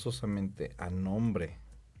forzosamente a nombre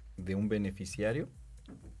de un beneficiario?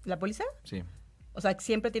 ¿La póliza? Sí. O sea,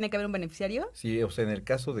 ¿siempre tiene que haber un beneficiario? Sí, o sea, en el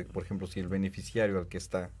caso de, por ejemplo, si el beneficiario al que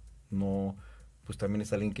está, no, pues también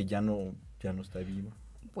es alguien que ya no está vivo.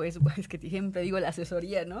 Pues es que siempre digo la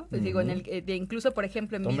asesoría, ¿no? Pues digo, incluso, por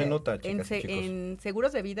ejemplo, en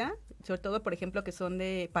seguros de vida, sobre todo, por ejemplo, que son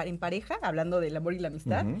en pareja, hablando del amor y la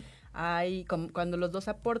amistad, hay, cuando los dos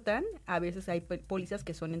aportan, a veces hay pólizas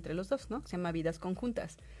que son entre los dos, ¿no? Se llama vidas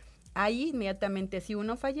conjuntas. Ahí, inmediatamente, si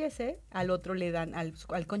uno fallece, al otro le dan, al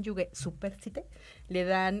cónyuge supérstite, le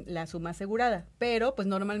dan la suma asegurada. Pero, pues,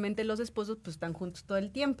 normalmente los esposos, pues, están juntos todo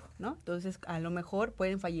el tiempo, ¿no? Entonces, a lo mejor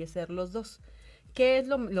pueden fallecer los dos. ¿Qué es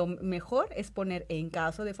lo mejor? Es poner en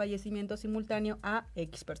caso de fallecimiento simultáneo a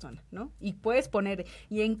X persona, ¿no? Y puedes poner,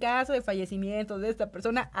 y en caso de fallecimiento de esta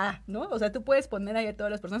persona, A, ¿no? O sea, tú puedes poner ahí a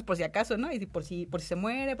todas las personas por si acaso, ¿no? Y por si se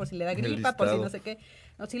muere, por si le da gripa, por si no sé qué.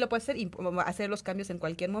 No, sí lo puedes hacer y hacer los cambios en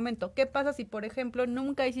cualquier momento. ¿Qué pasa si, por ejemplo,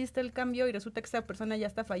 nunca hiciste el cambio y resulta que esa persona ya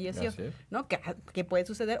está falleció, ¿no? ¿Qué puede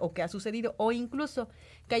suceder o qué ha sucedido? O incluso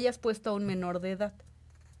que hayas puesto a un menor de edad.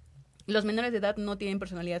 Los menores de edad no tienen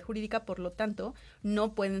personalidad jurídica, por lo tanto,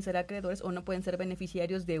 no pueden ser acreedores o no pueden ser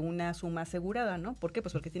beneficiarios de una suma asegurada, ¿no? ¿Por qué?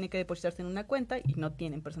 Pues porque tiene que depositarse en una cuenta y no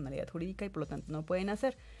tienen personalidad jurídica y por lo tanto no pueden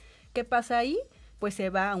hacer. ¿Qué pasa ahí? Pues se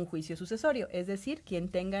va a un juicio sucesorio, es decir, quien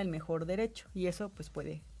tenga el mejor derecho. Y eso pues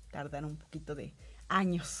puede tardar un poquito de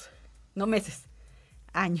años, no meses,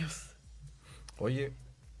 años. Oye,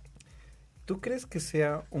 ¿tú crees que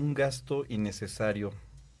sea un gasto innecesario?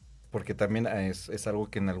 Porque también es algo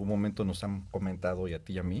que en algún momento nos han comentado y a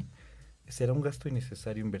ti y a mí. ¿Será un gasto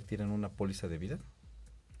innecesario invertir en una póliza de vida?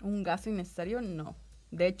 ¿Un gasto innecesario? No.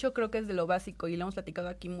 De hecho, creo que es de lo básico y lo hemos platicado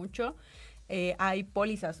aquí mucho. Hay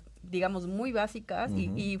pólizas, digamos, muy básicas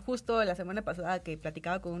y justo la semana pasada que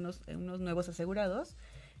platicaba con unos nuevos asegurados,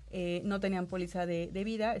 no tenían póliza de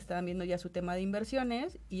vida, estaban viendo ya su tema de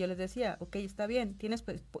inversiones y yo les decía, ok, está bien,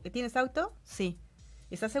 ¿tienes auto? Sí.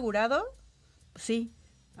 ¿Está asegurado? Sí.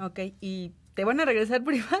 Ok, ¿y te van a regresar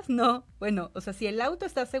primas? No. Bueno, o sea, si el auto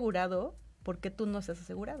está asegurado, ¿por qué tú no estás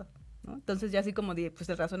asegurado? ¿no? Entonces ya así como pues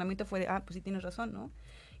el razonamiento fue de, pues sí tienes razón, ¿no?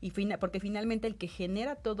 Y porque finalmente el que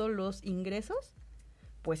genera todos los ingresos,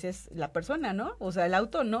 pues es la persona, ¿no? O sea, el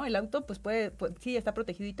auto no, el auto pues sí, está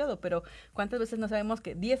protegido y todo, pero ¿cuántas veces no sabemos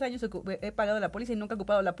que 10 años he pagado la póliza y nunca he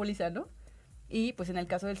ocupado la póliza, ¿no? Y pues en el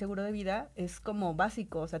caso del seguro de vida es como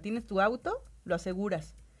básico, o sea, tienes tu auto, lo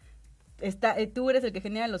aseguras. Tú eres el que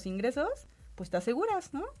genera los ingresos, pues te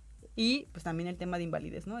aseguras, ¿no? Y pues también el tema de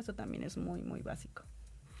invalidez, ¿no? Eso también es muy, muy básico.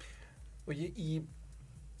 Oye, y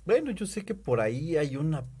bueno, yo sé que por ahí hay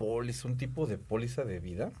una póliza, un tipo de póliza de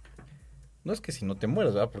vida. No es que si no te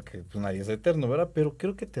mueres, ¿verdad? Porque pues nadie es eterno, ¿verdad? Pero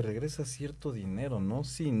creo que te regresa cierto dinero, ¿no?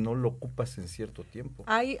 Si no lo ocupas en cierto tiempo.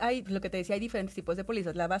 Hay lo que te decía, hay diferentes tipos de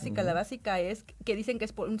pólizas. La básica es que dicen que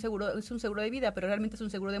es un seguro de vida, pero realmente es un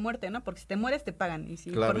seguro de muerte, ¿no? Porque si te mueres te pagan. Y si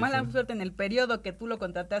por mala suerte en el periodo que tú lo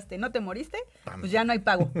contrataste no te moriste, pues ya no hay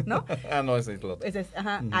pago, ¿no? No, ese es lo otro.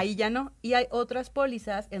 Ahí ya no. Y hay otras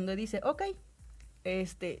pólizas en donde dice, ok,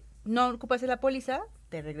 no ocupas la póliza,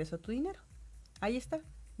 te regreso tu dinero. Ahí está.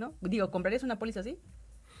 ¿No? Digo, ¿comprarías una póliza así?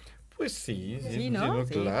 Pues sí, ¿no?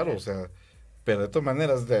 Sí, claro, o sea, pero de todas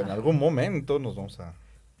maneras, en algún momento nos vamos a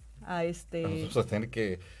tener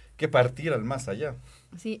que partir al más allá.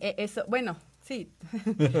 Sí, eso, bueno, sí,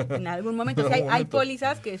 en algún momento, sí, hay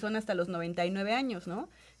pólizas que son hasta los 99 años, ¿no?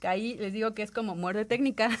 Que ahí les digo que es como muerte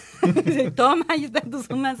técnica, toma, ahí está tu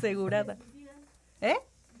suma asegurada. ¿Eh?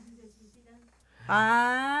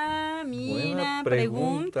 Mira,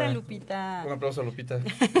 pregunta, Lupita. Un aplauso a Lupita,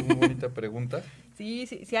 muy bonita pregunta. Sí,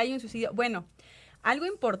 hay un suicidio. Bueno, algo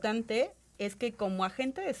importante es que como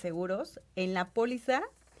agente de seguros, en la póliza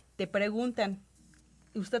te preguntan,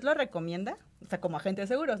 ¿usted lo recomienda? O sea, como agente de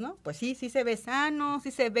seguros, ¿no? Pues sí se ve sano,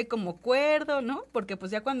 sí se ve como cuerdo, ¿no? Porque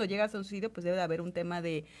pues ya cuando llegas a un suicidio, pues debe de haber un tema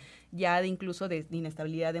de incluso de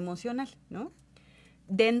inestabilidad emocional, ¿no?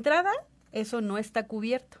 De entrada, eso no está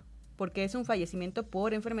cubierto, porque es un fallecimiento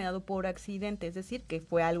por enfermedad o por accidente, es decir, que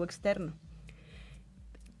fue algo externo.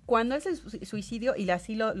 Cuando es el suicidio, y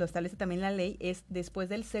así lo establece también la ley, es después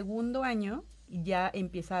del segundo año ya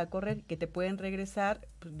empieza a correr, que te pueden regresar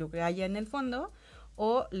pues, lo que haya en el fondo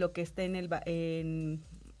o lo que esté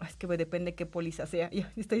es que depende qué póliza sea.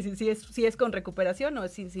 Si es con recuperación o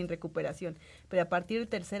sin recuperación. Pero a partir del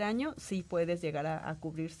tercer año sí puedes llegar a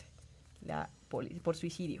cubrirse la póliza por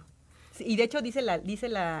suicidio. Y de hecho dice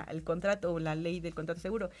el contrato o la ley del contrato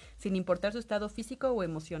seguro, sin importar su estado físico o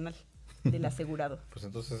emocional del asegurado. Pues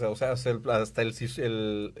entonces, o sea, hasta el suicidio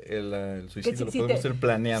lo podemos ir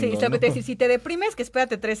planeando. Sí, ¿no? Si te deprimes, que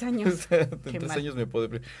espérate 3 años. En 3 años me puedo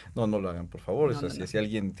deprimir. No lo hagan, por favor. Si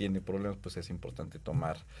alguien tiene problemas, pues es importante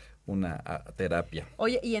tomar una terapia.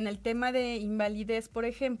 Oye, y en el tema de invalidez, por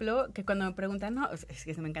ejemplo, que cuando me preguntan, no, es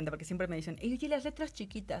que se me encanta porque siempre me dicen, oye, las letras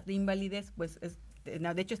chiquitas de invalidez, pues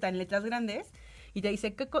de hecho están en letras grandes, y te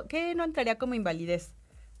dice, ¿qué no entraría como invalidez?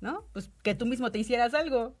 ¿No? Pues que tú mismo te hicieras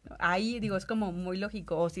algo. Ahí, digo, es como muy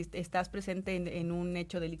lógico. O si estás presente en un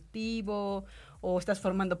hecho delictivo, o estás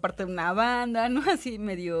formando parte de una banda, ¿no? Así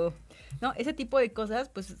medio, ¿no? Ese tipo de cosas,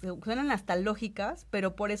 pues, suenan hasta lógicas,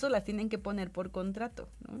 pero por eso las tienen que poner por contrato,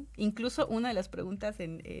 ¿no? Incluso una de las preguntas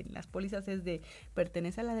en las pólizas es de,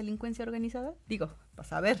 ¿pertenece a la delincuencia organizada? Digo, para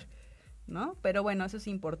saber, ¿no? Pero bueno, eso es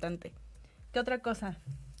importante. ¿Qué otra cosa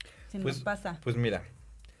se nos pasa? Pues mira,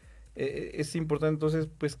 es importante entonces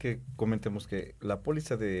pues que comentemos que la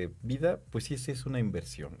póliza de vida pues sí es una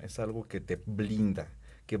inversión, es algo que te blinda,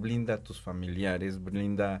 a tus familiares,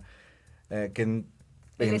 blinda el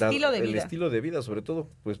estilo de vida, sobre todo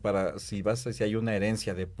pues para si hay una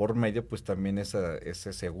herencia de por medio, pues también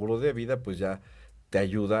ese seguro de vida pues ya te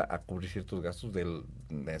ayuda a cubrir ciertos gastos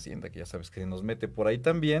de Hacienda, que ya sabes que nos mete por ahí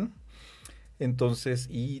también. Entonces,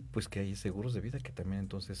 y pues que hay seguros de vida que también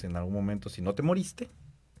entonces en algún momento, si no te moriste,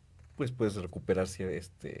 pues puedes recuperar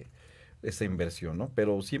esa inversión, ¿no?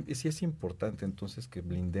 Pero sí es importante entonces que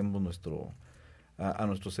blindemos a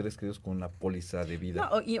nuestros seres queridos con una póliza de vida.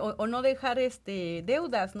 No, o no dejar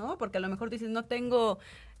deudas, ¿no? Porque a lo mejor dices, no tengo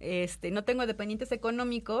dependientes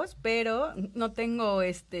económicos, pero no tengo no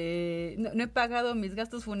he pagado mis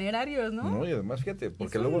gastos funerarios, ¿no? No, y además fíjate,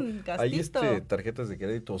 porque luego hay tarjetas de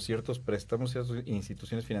crédito o ciertos préstamos, ciertas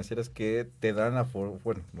instituciones financieras que te dan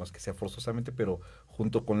bueno, no es que sea forzosamente, pero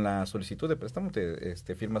junto con la solicitud de préstamo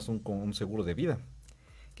te firmas un seguro de vida.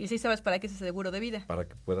 Y sí sabes para qué es ese seguro de vida. Para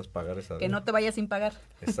que puedas pagar esa deuda. Que no te vayas sin pagar.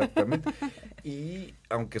 Exactamente. Y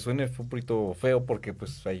aunque suene un poquito feo, porque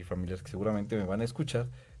pues hay familias que seguramente me van a escuchar,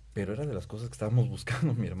 pero era de las cosas que estábamos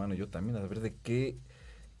buscando mi hermano y yo también, a ver de qué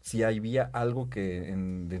si había algo que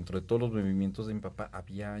dentro de todos los movimientos de mi papá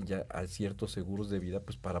había ya ciertos seguros de vida,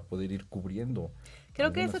 pues para poder ir cubriendo.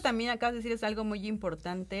 Creo que eso también acabas de decir es algo muy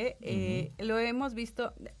importante. Lo hemos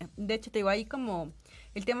visto, de hecho te digo, ahí como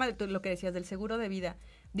el tema de lo que decías del seguro de vida.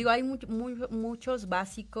 Digo, hay muchos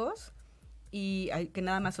básicos y hay que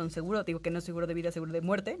nada más son seguros, digo que no es seguro de vida, seguro de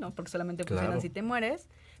muerte, ¿no? Porque solamente funcionan si te mueres,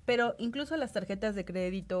 pero incluso las tarjetas de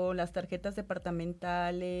crédito, las tarjetas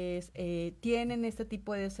departamentales, tienen este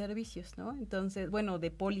tipo de servicios, ¿no? Entonces, bueno,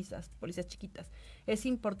 de pólizas chiquitas. Es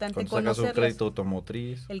importante conocerlos. Cuando sacas un crédito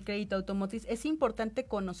automotriz. El crédito automotriz, es importante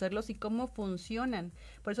conocerlos y cómo funcionan.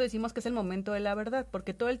 Por eso decimos que es el momento de la verdad,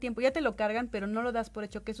 porque todo el tiempo ya te lo cargan, pero no lo das por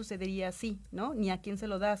hecho que sucedería así, ¿no? Ni a quién se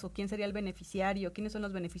lo das, o quién sería el beneficiario, quiénes son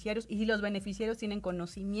los beneficiarios, y si los beneficiarios tienen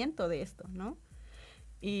conocimiento de esto, ¿no?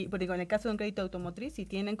 Y, pues digo, en el caso de un crédito automotriz, si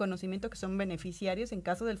tienen conocimiento que son beneficiarios en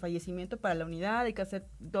caso del fallecimiento para la unidad, hay que hacer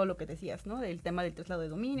todo lo que decías, ¿no? Del tema del traslado de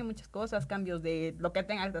dominio, muchas cosas, cambios de lo que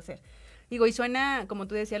tengas que hacer. Digo, y suena, como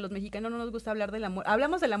tú decías, los mexicanos no nos gusta hablar de la muerte.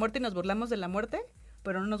 Hablamos de la muerte y nos burlamos de la muerte,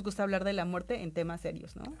 pero no nos gusta hablar de la muerte en temas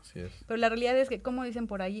serios, ¿no? Así es. Pero la realidad es que, como dicen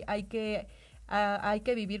por ahí, hay que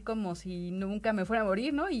vivir como si nunca me fuera a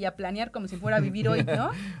morir, ¿no? Y a planear como si fuera a vivir hoy,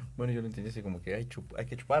 ¿no? Bueno, yo lo entendí así como que hay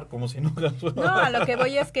que chupar como si no. No, a lo que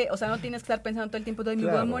voy es que, o sea, no tienes que estar pensando todo el tiempo de hoy me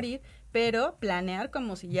voy a morir, pero planear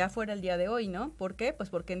como si ya fuera el día de hoy, ¿no? ¿Por qué? Pues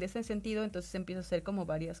porque en ese sentido entonces empieza a hacer como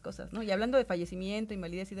varias cosas, ¿no? Y hablando de fallecimiento,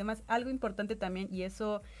 invalidez y demás, algo importante también, y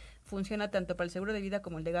eso funciona tanto para el seguro de vida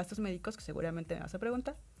como el de gastos médicos, que seguramente me vas a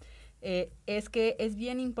preguntar, es que es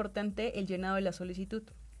bien importante el llenado de la solicitud.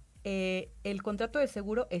 El contrato de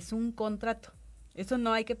seguro es un contrato, eso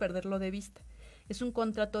no hay que perderlo de vista, es un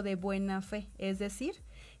contrato de buena fe, es decir,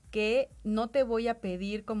 que no te voy a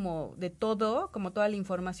pedir como de todo, como toda la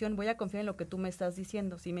información, voy a confiar en lo que tú me estás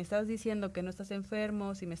diciendo. Si me estás diciendo que no estás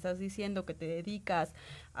enfermo, si me estás diciendo que te dedicas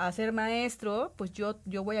a ser maestro, pues yo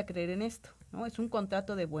voy a creer en esto, ¿no? Es un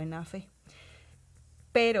contrato de buena fe.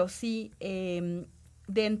 Pero si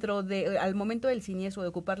al momento del siniestro, de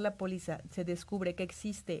ocupar la póliza, se descubre que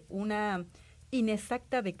existe una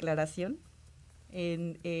inexacta declaración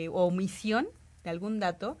o omisión de algún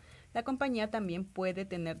dato, la compañía también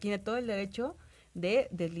tiene todo el derecho de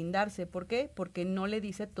deslindarse. ¿Por qué? Porque no le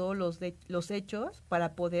dice todos los hechos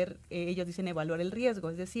para poder, ellos dicen, evaluar el riesgo,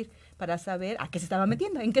 es decir, para saber a qué se estaba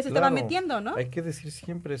metiendo, en qué se estaba metiendo, ¿no? Hay que decir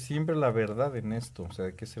siempre la verdad en esto, o sea,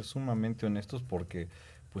 hay que ser sumamente honestos porque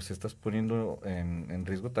pues estás poniendo en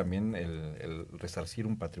riesgo también el resarcir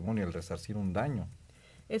un patrimonio, el resarcir un daño.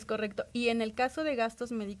 Es correcto. Y en el caso de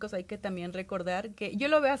gastos médicos hay que también recordar que yo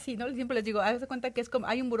lo veo así, ¿no? Siempre les digo, haz de cuenta que es como,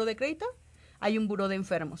 hay un buró de crédito, hay un buró de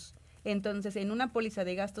enfermos. Entonces, en una póliza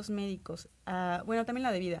de gastos médicos, bueno, también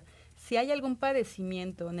la de vida, si hay algún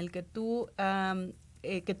padecimiento en el que tú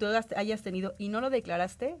hayas tenido y no lo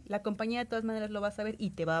declaraste, la compañía de todas maneras lo va a saber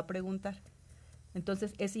y te va a preguntar.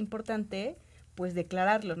 Entonces, es importante, pues,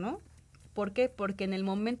 declararlo, ¿no? ¿Por qué? Porque en el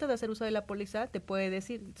momento de hacer uso de la póliza te puede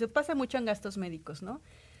decir, se pasa mucho en gastos médicos, ¿no?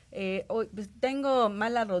 Pues tengo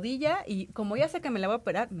mala rodilla y como ya sé que me la voy a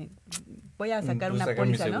operar, voy a sacar una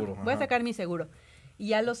póliza, ¿no? Voy a sacar mi seguro.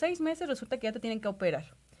 Y a los 6 meses resulta que ya te tienen que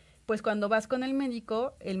operar. Pues cuando vas con el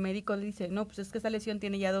médico le dice, no, pues es que esta lesión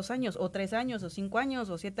tiene ya 2 años, o 3 años, o 5 años,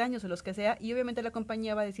 o 7 años, o los que sea, y obviamente la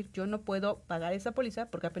compañía va a decir, yo no puedo pagar esa póliza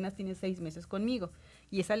porque apenas tienes 6 meses conmigo,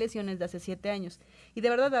 y esa lesión es de hace 7 años. Y de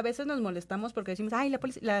verdad, a veces nos molestamos porque decimos, ay,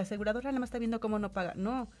 la aseguradora nada más está viendo cómo no paga.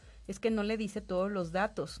 No, es que no le dice todos los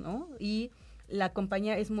datos, ¿no? Y la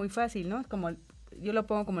compañía es muy fácil, ¿no? Como yo lo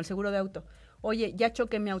pongo como el seguro de auto. Oye, ya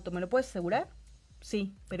choqué mi auto, ¿me lo puedes asegurar?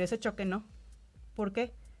 Sí, pero ese choque no. ¿Por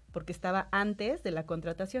qué? Porque estaba antes de la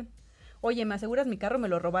contratación. Oye, ¿me aseguras mi carro? Me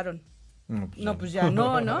lo robaron. No, pues ya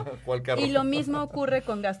no, ¿no? ¿Cuál carro? Y lo mismo ocurre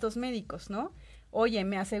con gastos médicos, ¿no? Oye,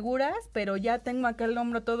 ¿me aseguras? Pero ya tengo acá el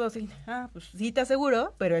hombro todo así. Pues sí te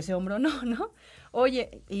aseguro, pero ese hombro no, ¿no?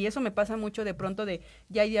 Oye, y eso me pasa mucho de pronto de,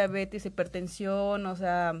 ya hay diabetes, hipertensión, o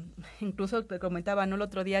sea, incluso te comentaba, ¿no? El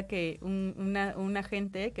otro día que una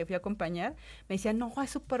gente que fui a acompañar me decía, no, es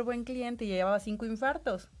súper buen cliente y llevaba 5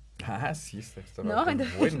 infartos. Sí, está ¿No?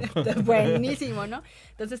 Entonces, bueno. Está buenísimo, ¿no?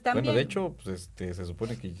 Entonces también... Bueno, de hecho, pues, se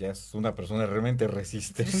supone que ya es una persona realmente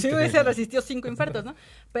resistente. Sí, se resistió 5 infartos, ¿no?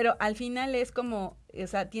 Pero al final es como, o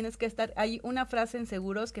sea, tienes que estar... Hay una frase en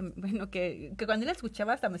seguros que, bueno, que cuando la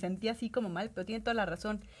escuchaba hasta me sentía así como mal, pero tiene toda la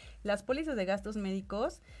razón. Las pólizas de gastos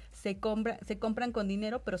médicos se compran con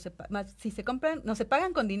dinero, pero se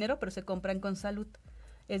pagan con dinero, pero se compran con salud.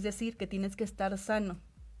 Es decir, que tienes que estar sano.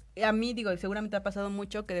 A mí, digo, seguramente ha pasado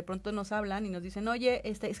mucho que de pronto nos hablan y nos dicen, oye,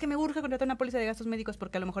 es que me urge contratar una póliza de gastos médicos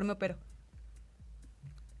porque a lo mejor me opero.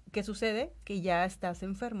 ¿Qué sucede? Que ya estás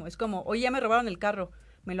enfermo. Es como, oye, ya me robaron el carro,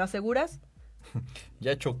 ¿Me lo aseguras?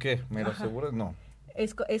 Ya choqué, ¿me lo Ajá. aseguras? No.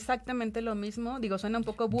 Es exactamente lo mismo, digo, suena un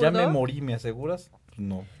poco burdo. Ya me morí, ¿me aseguras?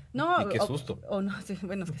 No. No, Y qué susto. o no, sí,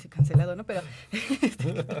 bueno, es que sí, cancelado, ¿no? Pero,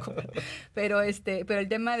 pero el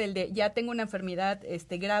tema del de ya tengo una enfermedad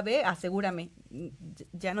grave, asegúrame,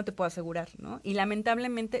 ya no te puedo asegurar, ¿no? Y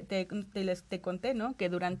lamentablemente te conté, ¿no? Que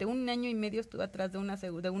durante 1 año y medio estuve atrás de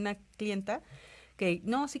una clienta que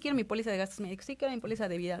no, sí quiero mi póliza de gastos médicos, sí quiero mi póliza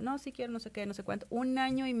de vida, no, sí quiero no sé qué, no sé cuánto, 1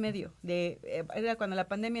 año y medio era cuando la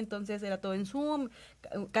pandemia, entonces era todo en Zoom,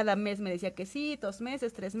 cada mes me decía que sí, 2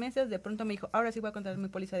 meses, 3 meses, de pronto me dijo, ahora sí voy a contratar mi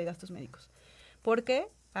póliza de gastos médicos, porque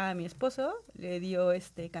a mi esposo le dio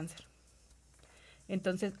cáncer.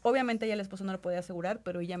 Entonces, obviamente ya el esposo no lo podía asegurar,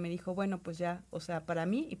 pero ella me dijo, bueno, pues ya, o sea, para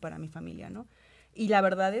mí y para mi familia, ¿no? Y la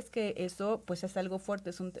verdad es que eso, pues, es algo fuerte,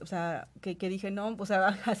 o sea, que dije, no, o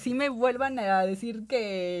sea, así me vuelvan a decir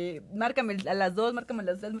que márcame a las 2, márcame a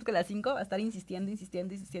las 3, márcame a las 5, a estar insistiendo,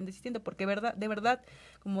 porque de verdad,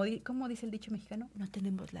 como dice el dicho mexicano, no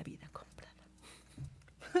tenemos la vida comprada.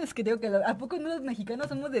 Es que digo que, ¿a poco no los mexicanos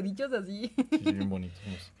somos de dichos así? Sí, bien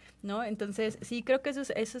bonitos. ¿No? Entonces, sí, creo que eso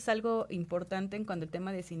es algo importante en cuanto al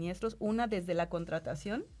tema de siniestros. Una, desde la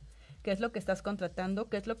contratación, qué es lo que estás contratando,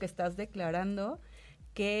 qué es lo que estás declarando,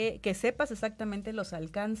 que sepas exactamente los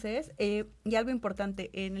alcances. Y algo importante,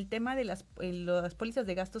 en el tema de las pólizas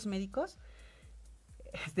de gastos médicos,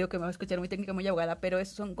 digo que me va a escuchar muy técnica, muy abogada, pero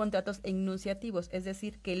esos son contratos enunciativos, es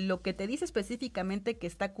decir, que lo que te dice específicamente que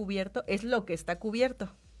está cubierto es lo que está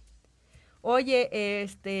cubierto. Oye,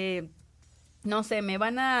 no sé, me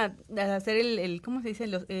van a hacer ¿cómo se dice?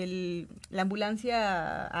 La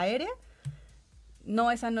ambulancia aérea.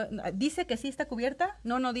 No, esa no, dice que sí está cubierta,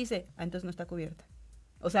 no dice, entonces no está cubierta.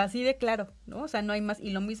 O sea, así de claro, ¿no? O sea, no hay más.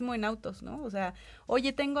 Y lo mismo en autos, ¿no? O sea,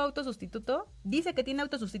 oye, ¿tengo autosustituto? ¿Dice que tiene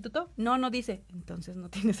autosustituto? No dice. Entonces no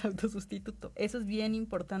tienes autosustituto. Eso es bien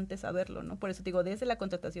importante saberlo, ¿no? Por eso te digo, desde la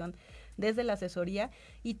contratación, desde la asesoría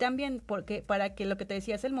y también para que lo que te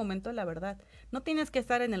decía es el momento de la verdad. No tienes que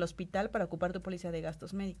estar en el hospital para ocupar tu póliza de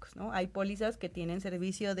gastos médicos, ¿no? Hay pólizas que tienen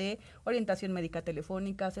servicio de orientación médica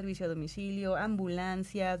telefónica, servicio a domicilio,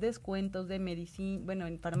 ambulancia, descuentos de medicina, bueno,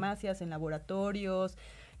 en farmacias, en laboratorios.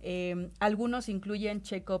 Algunos incluyen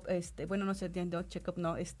check-up, bueno, no sé, no, check-up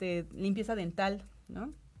no, limpieza dental,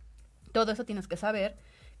 ¿no? Todo eso tienes que saber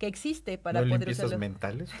que existe para ¿No poder limpiezas usarlo.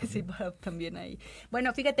 mentales? Sí, también ahí.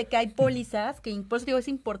 Bueno, fíjate que hay pólizas por eso digo, es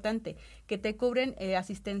importante, que te cubren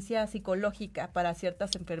asistencia psicológica para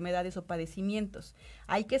ciertas enfermedades o padecimientos.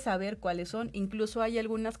 Hay que saber cuáles son. Incluso hay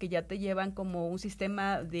algunas que ya te llevan como un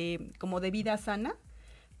sistema como de vida sana,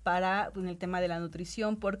 para el tema de la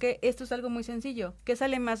nutrición, porque esto es algo muy sencillo. ¿Qué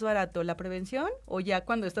sale más barato, la prevención o ya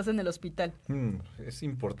cuando estás en el hospital? Es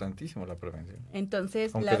importantísimo la prevención.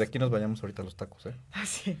 Entonces, aunque de aquí nos vayamos ahorita a los tacos, ¿eh?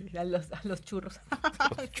 Sí, a los churros.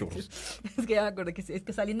 Los churros. Es que ya me acordé que es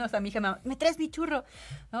que saliendo hasta mi hija me traes mi churro,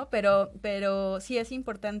 ¿no? Pero sí es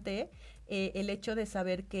importante el hecho de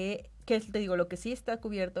saber que te digo, lo que sí está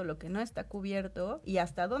cubierto, lo que no está cubierto y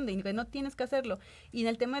hasta dónde, y que no tienes que hacerlo. Y en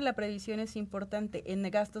el tema de la previsión es importante, en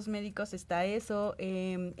gastos médicos está eso,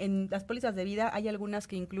 en las pólizas de vida hay algunas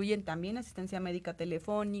que incluyen también asistencia médica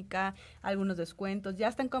telefónica, algunos descuentos, ya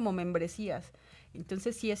están como membresías.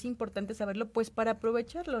 Entonces sí es importante saberlo, pues para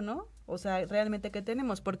aprovecharlo, ¿no? O sea, realmente ¿qué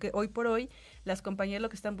tenemos? Porque hoy por hoy las compañías lo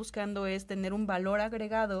que están buscando es tener un valor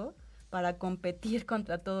agregado para competir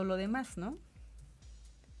contra todo lo demás, ¿no?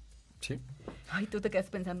 Sí. Ay, tú te quedas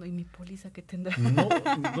pensando, ¿y mi póliza qué tendrá?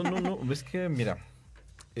 No, es que mira,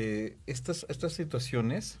 estas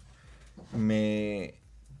situaciones me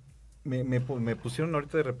pusieron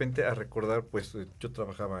ahorita de repente a recordar, pues yo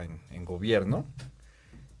trabajaba en gobierno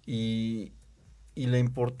y la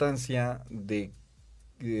importancia de,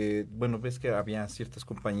 bueno, ves que había ciertas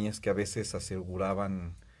compañías que a veces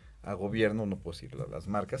aseguraban a gobierno, no puedo decir las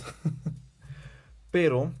marcas,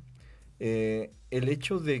 pero el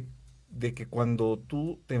hecho de que cuando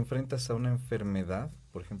tú te enfrentas a una enfermedad,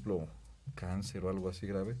 por ejemplo, cáncer o algo así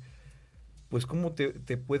grave, pues cómo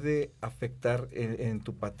te puede afectar en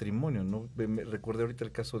tu patrimonio, ¿no? Me recordé ahorita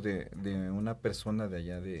el caso de una persona de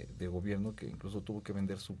allá de gobierno que incluso tuvo que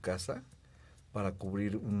vender su casa para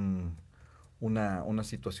cubrir una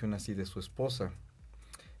situación así de su esposa.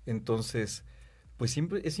 Entonces, pues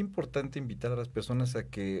siempre es importante invitar a las personas a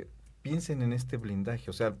que piensen en este blindaje.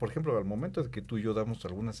 O sea, por ejemplo, al momento de que tú y yo damos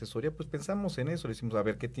alguna asesoría, pues pensamos en eso, le decimos, a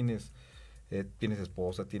ver, ¿qué tienes? ¿Tienes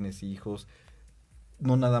esposa? ¿Tienes hijos?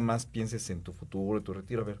 No nada más pienses en tu futuro, en tu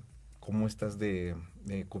retiro. A ver, cómo estás de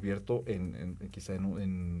cubierto quizá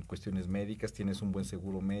en cuestiones médicas, tienes un buen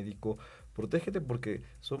seguro médico, protégete porque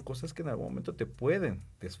son cosas que en algún momento te pueden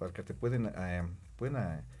desfalcar, te pueden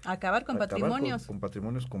acabar con patrimonios. Con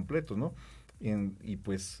patrimonios completos, ¿no? Y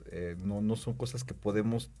pues no son cosas que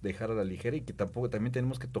podemos dejar a la ligera y que también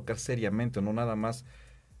tenemos que tocar seriamente, no nada más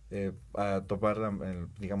a tomar,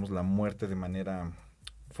 digamos, la muerte de manera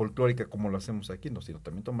folclórica como lo hacemos aquí, no, sino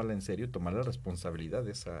también tomarla en serio y tomar la responsabilidad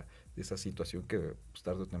de esa situación que pues,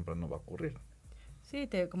 tarde o temprano va a ocurrir. Sí,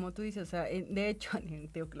 como tú dices, o sea, de hecho,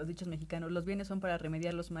 digo que los dichos mexicanos, los bienes son para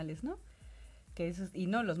remediar los males, ¿no? Y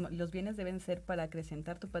no, los bienes deben ser para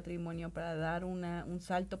acrecentar tu patrimonio, para dar un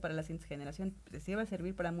salto para la siguiente generación, pues sí va a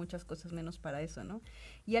servir para muchas cosas, menos para eso, ¿no?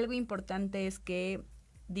 Y algo importante es que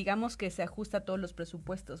digamos que se ajusta a todos los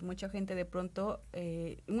presupuestos. Mucha gente de pronto,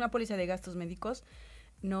 una póliza de gastos médicos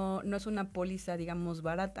no es una póliza, digamos,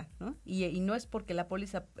 barata, ¿no? Y no es porque la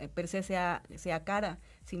póliza per se sea cara,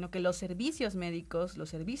 sino que los servicios médicos, los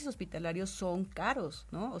servicios hospitalarios son caros,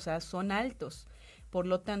 ¿no? O sea, son altos. Por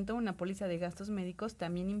lo tanto, una póliza de gastos médicos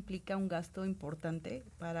también implica un gasto importante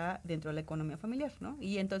para dentro de la economía familiar, ¿no?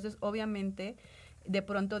 Y entonces, obviamente, de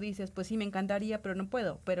pronto dices, pues sí, me encantaría, pero no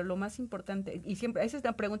puedo. Pero lo más importante, y siempre, esa es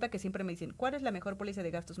una pregunta que siempre me dicen, ¿cuál es la mejor póliza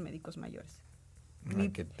de gastos médicos mayores?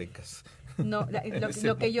 Que tecas. No,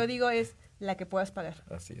 lo que yo digo es la que puedas pagar.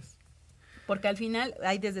 Así es. Porque al final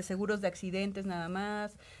hay desde seguros de accidentes nada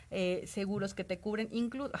más, seguros que te cubren,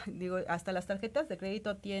 incluso, digo, hasta las tarjetas de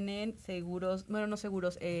crédito tienen seguros, bueno, no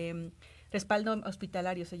seguros, respaldo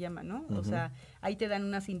hospitalario se llama, ¿no? O sea, ahí te dan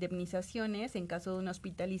unas indemnizaciones en caso de una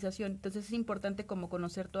hospitalización. Entonces es importante como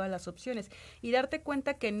conocer todas las opciones y darte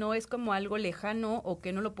cuenta que no es como algo lejano o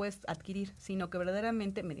que no lo puedes adquirir, sino que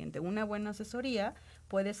verdaderamente mediante una buena asesoría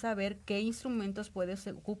puedes saber qué instrumentos puedes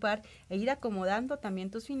ocupar e ir acomodando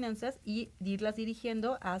también tus finanzas y irlas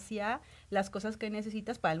dirigiendo hacia las cosas que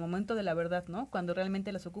necesitas para el momento de la verdad, ¿no? Cuando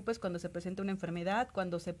realmente las ocupes, cuando se presente una enfermedad,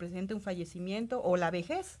 cuando se presente un fallecimiento o la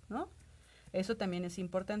vejez, ¿no? Eso también es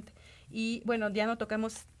importante. Y bueno, ya no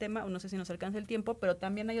tocamos tema, no sé si nos alcanza el tiempo, pero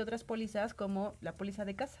también hay otras pólizas como la póliza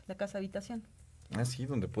de casa, la casa habitación. Ah, sí,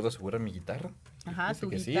 donde puedo asegurar mi guitarra. Ajá, tu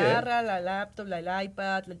guitarra, la laptop, el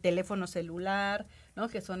iPad, el teléfono celular, ¿no?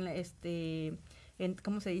 Que son,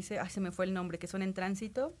 ¿cómo se dice? Ay, se me fue el nombre, que son en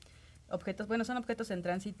tránsito. Objetos, bueno, son objetos en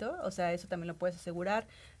tránsito, o sea, eso también lo puedes asegurar.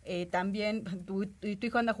 También tu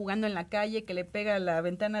hijo anda jugando en la calle, que le pega a la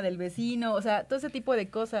ventana del vecino, o sea, todo ese tipo de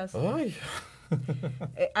cosas. ¡Ay!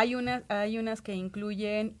 Hay unas que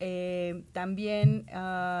incluyen también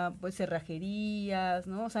pues cerrajerías,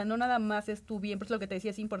 ¿no? O sea, no nada más es tu bien, por eso lo que te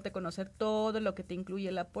decía, es importante conocer todo lo que te incluye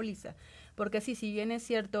la póliza, porque así, si bien es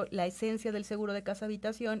cierto, la esencia del seguro de casa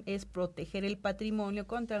habitación es proteger el patrimonio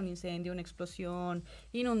contra un incendio, una explosión,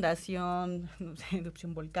 inundación, no sé,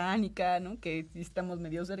 erupción volcánica, ¿no? Que estamos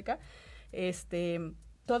medio cerca,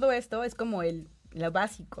 todo esto es como lo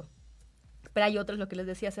básico. Pero hay otros, lo que les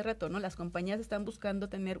decía hace rato, ¿no? Las compañías están buscando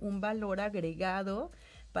tener un valor agregado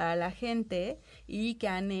para la gente y que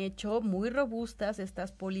han hecho muy robustas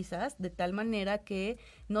estas pólizas de tal manera que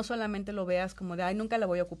no solamente lo veas como de, ay, nunca la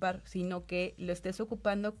voy a ocupar, sino que lo estés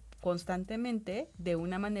ocupando constantemente de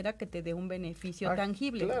una manera que te dé un beneficio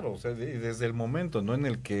tangible. Claro, o sea, desde el momento, ¿no? En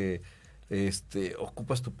el que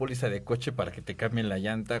ocupas tu póliza de coche para que te cambien la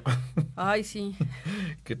llanta. Ay, sí.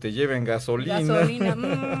 Que te lleven gasolina.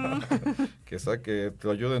 Que te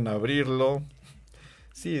ayuden a abrirlo.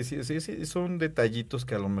 Sí, son detallitos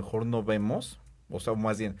que a lo mejor no vemos, o sea,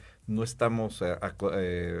 más bien, no estamos,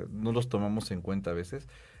 no los tomamos en cuenta a veces,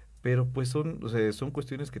 pero pues son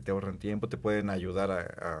cuestiones que te ahorran tiempo, te pueden ayudar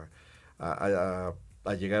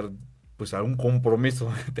a llegar, pues, a un compromiso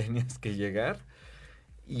que tenías que llegar.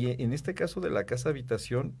 Y en este caso de la casa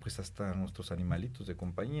habitación, pues hasta nuestros animalitos de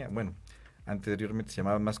compañía, bueno, anteriormente se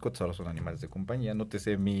llamaban mascotas, ahora son animales de compañía,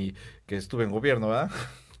 nótese que estuve en gobierno, ¿verdad?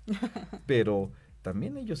 Pero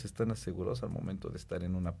también ellos están asegurados al momento de estar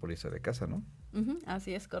en una póliza de casa, ¿no?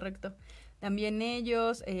 Así es, correcto. También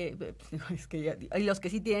ellos, es que y los que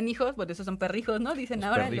sí tienen hijos, pues esos son perrijos, ¿no? Dicen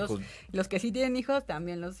ahora, los que sí tienen hijos,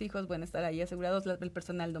 también los hijos pueden estar ahí asegurados, el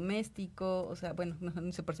personal doméstico, o sea, bueno,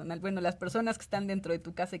 no sé personal, bueno, las personas que están dentro de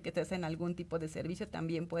tu casa y que te hacen algún tipo de servicio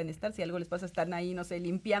también pueden estar, si algo les pasa, están ahí, no sé,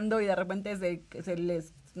 limpiando y de repente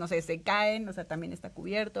se caen, o sea, también está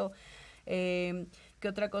cubierto. ¿Qué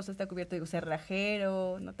otra cosa está cubierto? Digo,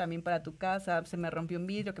 cerrajero, ¿no? También para tu casa, se me rompió un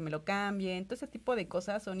vidrio, que me lo cambien. Todo ese tipo de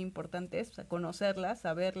cosas son importantes, o sea, conocerlas,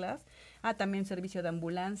 saberlas. También servicio de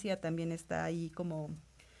ambulancia, también está ahí como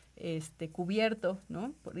cubierto,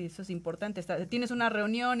 ¿no? Por eso es importante. Tienes una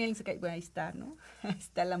reunión y alguien se cae, bueno, ahí está, ¿no? Ahí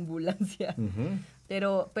está la ambulancia. Uh-huh.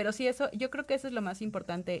 Pero sí, yo creo que eso es lo más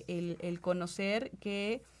importante, el conocer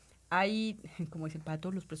que hay, como dicen, para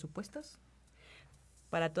todos los presupuestos,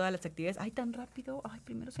 para todas las actividades. ¡Ay, tan rápido! ¡Ay,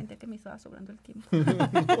 primero senté que me estaba sobrando el tiempo!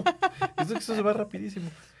 No, eso se va rapidísimo.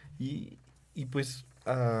 Y pues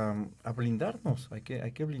a blindarnos, hay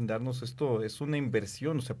que blindarnos. Esto es una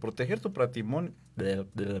inversión, o sea, proteger tu patrimonio,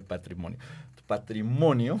 tu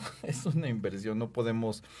patrimonio es una inversión, no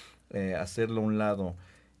podemos hacerlo a un lado.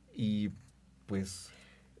 Y pues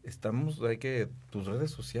tus redes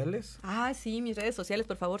sociales. Sí, mis redes sociales,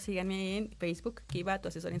 por favor, síganme en Facebook, Kiva, tu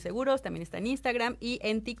asesor en seguros, también está en Instagram, y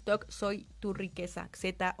en TikTok soy Tu Riqueza,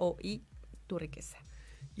 ZOI, Tu Riqueza.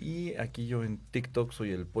 Y aquí yo en TikTok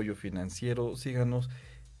soy el Pollo Financiero, síganos.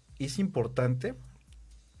 Es importante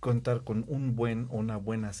contar con una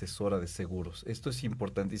buena asesora de seguros. Esto es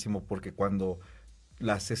importantísimo porque cuando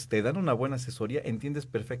te dan una buena asesoría, entiendes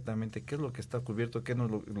perfectamente qué es lo que está cubierto, qué no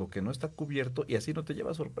lo que no está cubierto, y así no te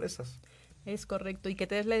llevas sorpresas. Es correcto, y que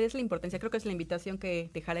le des la importancia. Creo que es la invitación que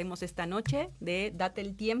dejaremos esta noche, de date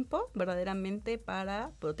el tiempo verdaderamente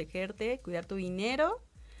para protegerte, cuidar tu dinero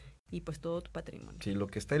y pues todo tu patrimonio. Sí, lo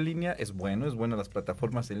que está en línea es bueno las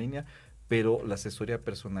plataformas en línea, pero la asesoría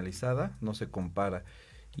personalizada no se compara.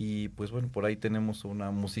 Y pues bueno, por ahí tenemos una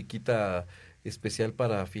musiquita especial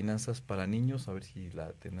para finanzas para niños, a ver si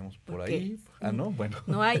la tenemos por ahí. ¿No? Bueno.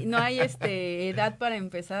 No hay edad para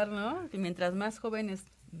empezar, ¿no? Y mientras más jóvenes,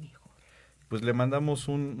 mejor. Pues le mandamos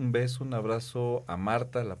un beso, un abrazo a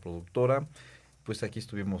Marta, la productora. Pues aquí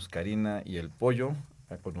estuvimos Karina y el Pollo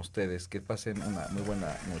con ustedes. Que pasen una muy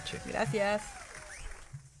buena noche. Gracias.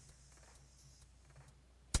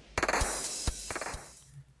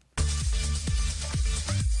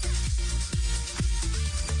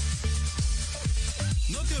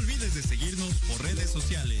 No te olvides de seguirnos por redes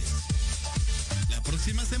sociales. La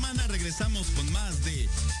próxima semana regresamos con más de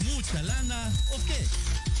Mucha Lana, ¿o qué?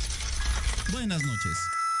 Buenas noches.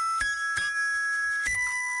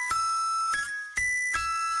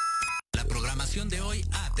 La programación de hoy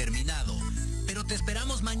ha terminado, pero te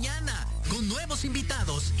esperamos mañana con nuevos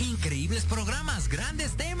invitados, increíbles programas,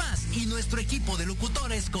 grandes temas y nuestro equipo de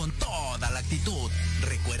locutores con toda la actitud.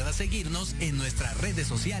 Recuerda seguirnos en nuestras redes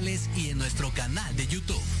sociales y en nuestro canal de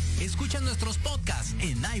YouTube. Escucha nuestros podcasts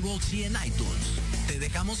en iVoox y en iTunes. Te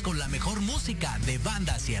dejamos con la mejor música de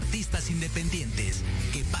bandas y artistas independientes.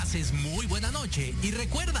 Que pases muy buena noche y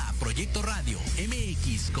recuerda, Proyecto Radio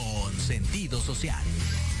MX con sentido social.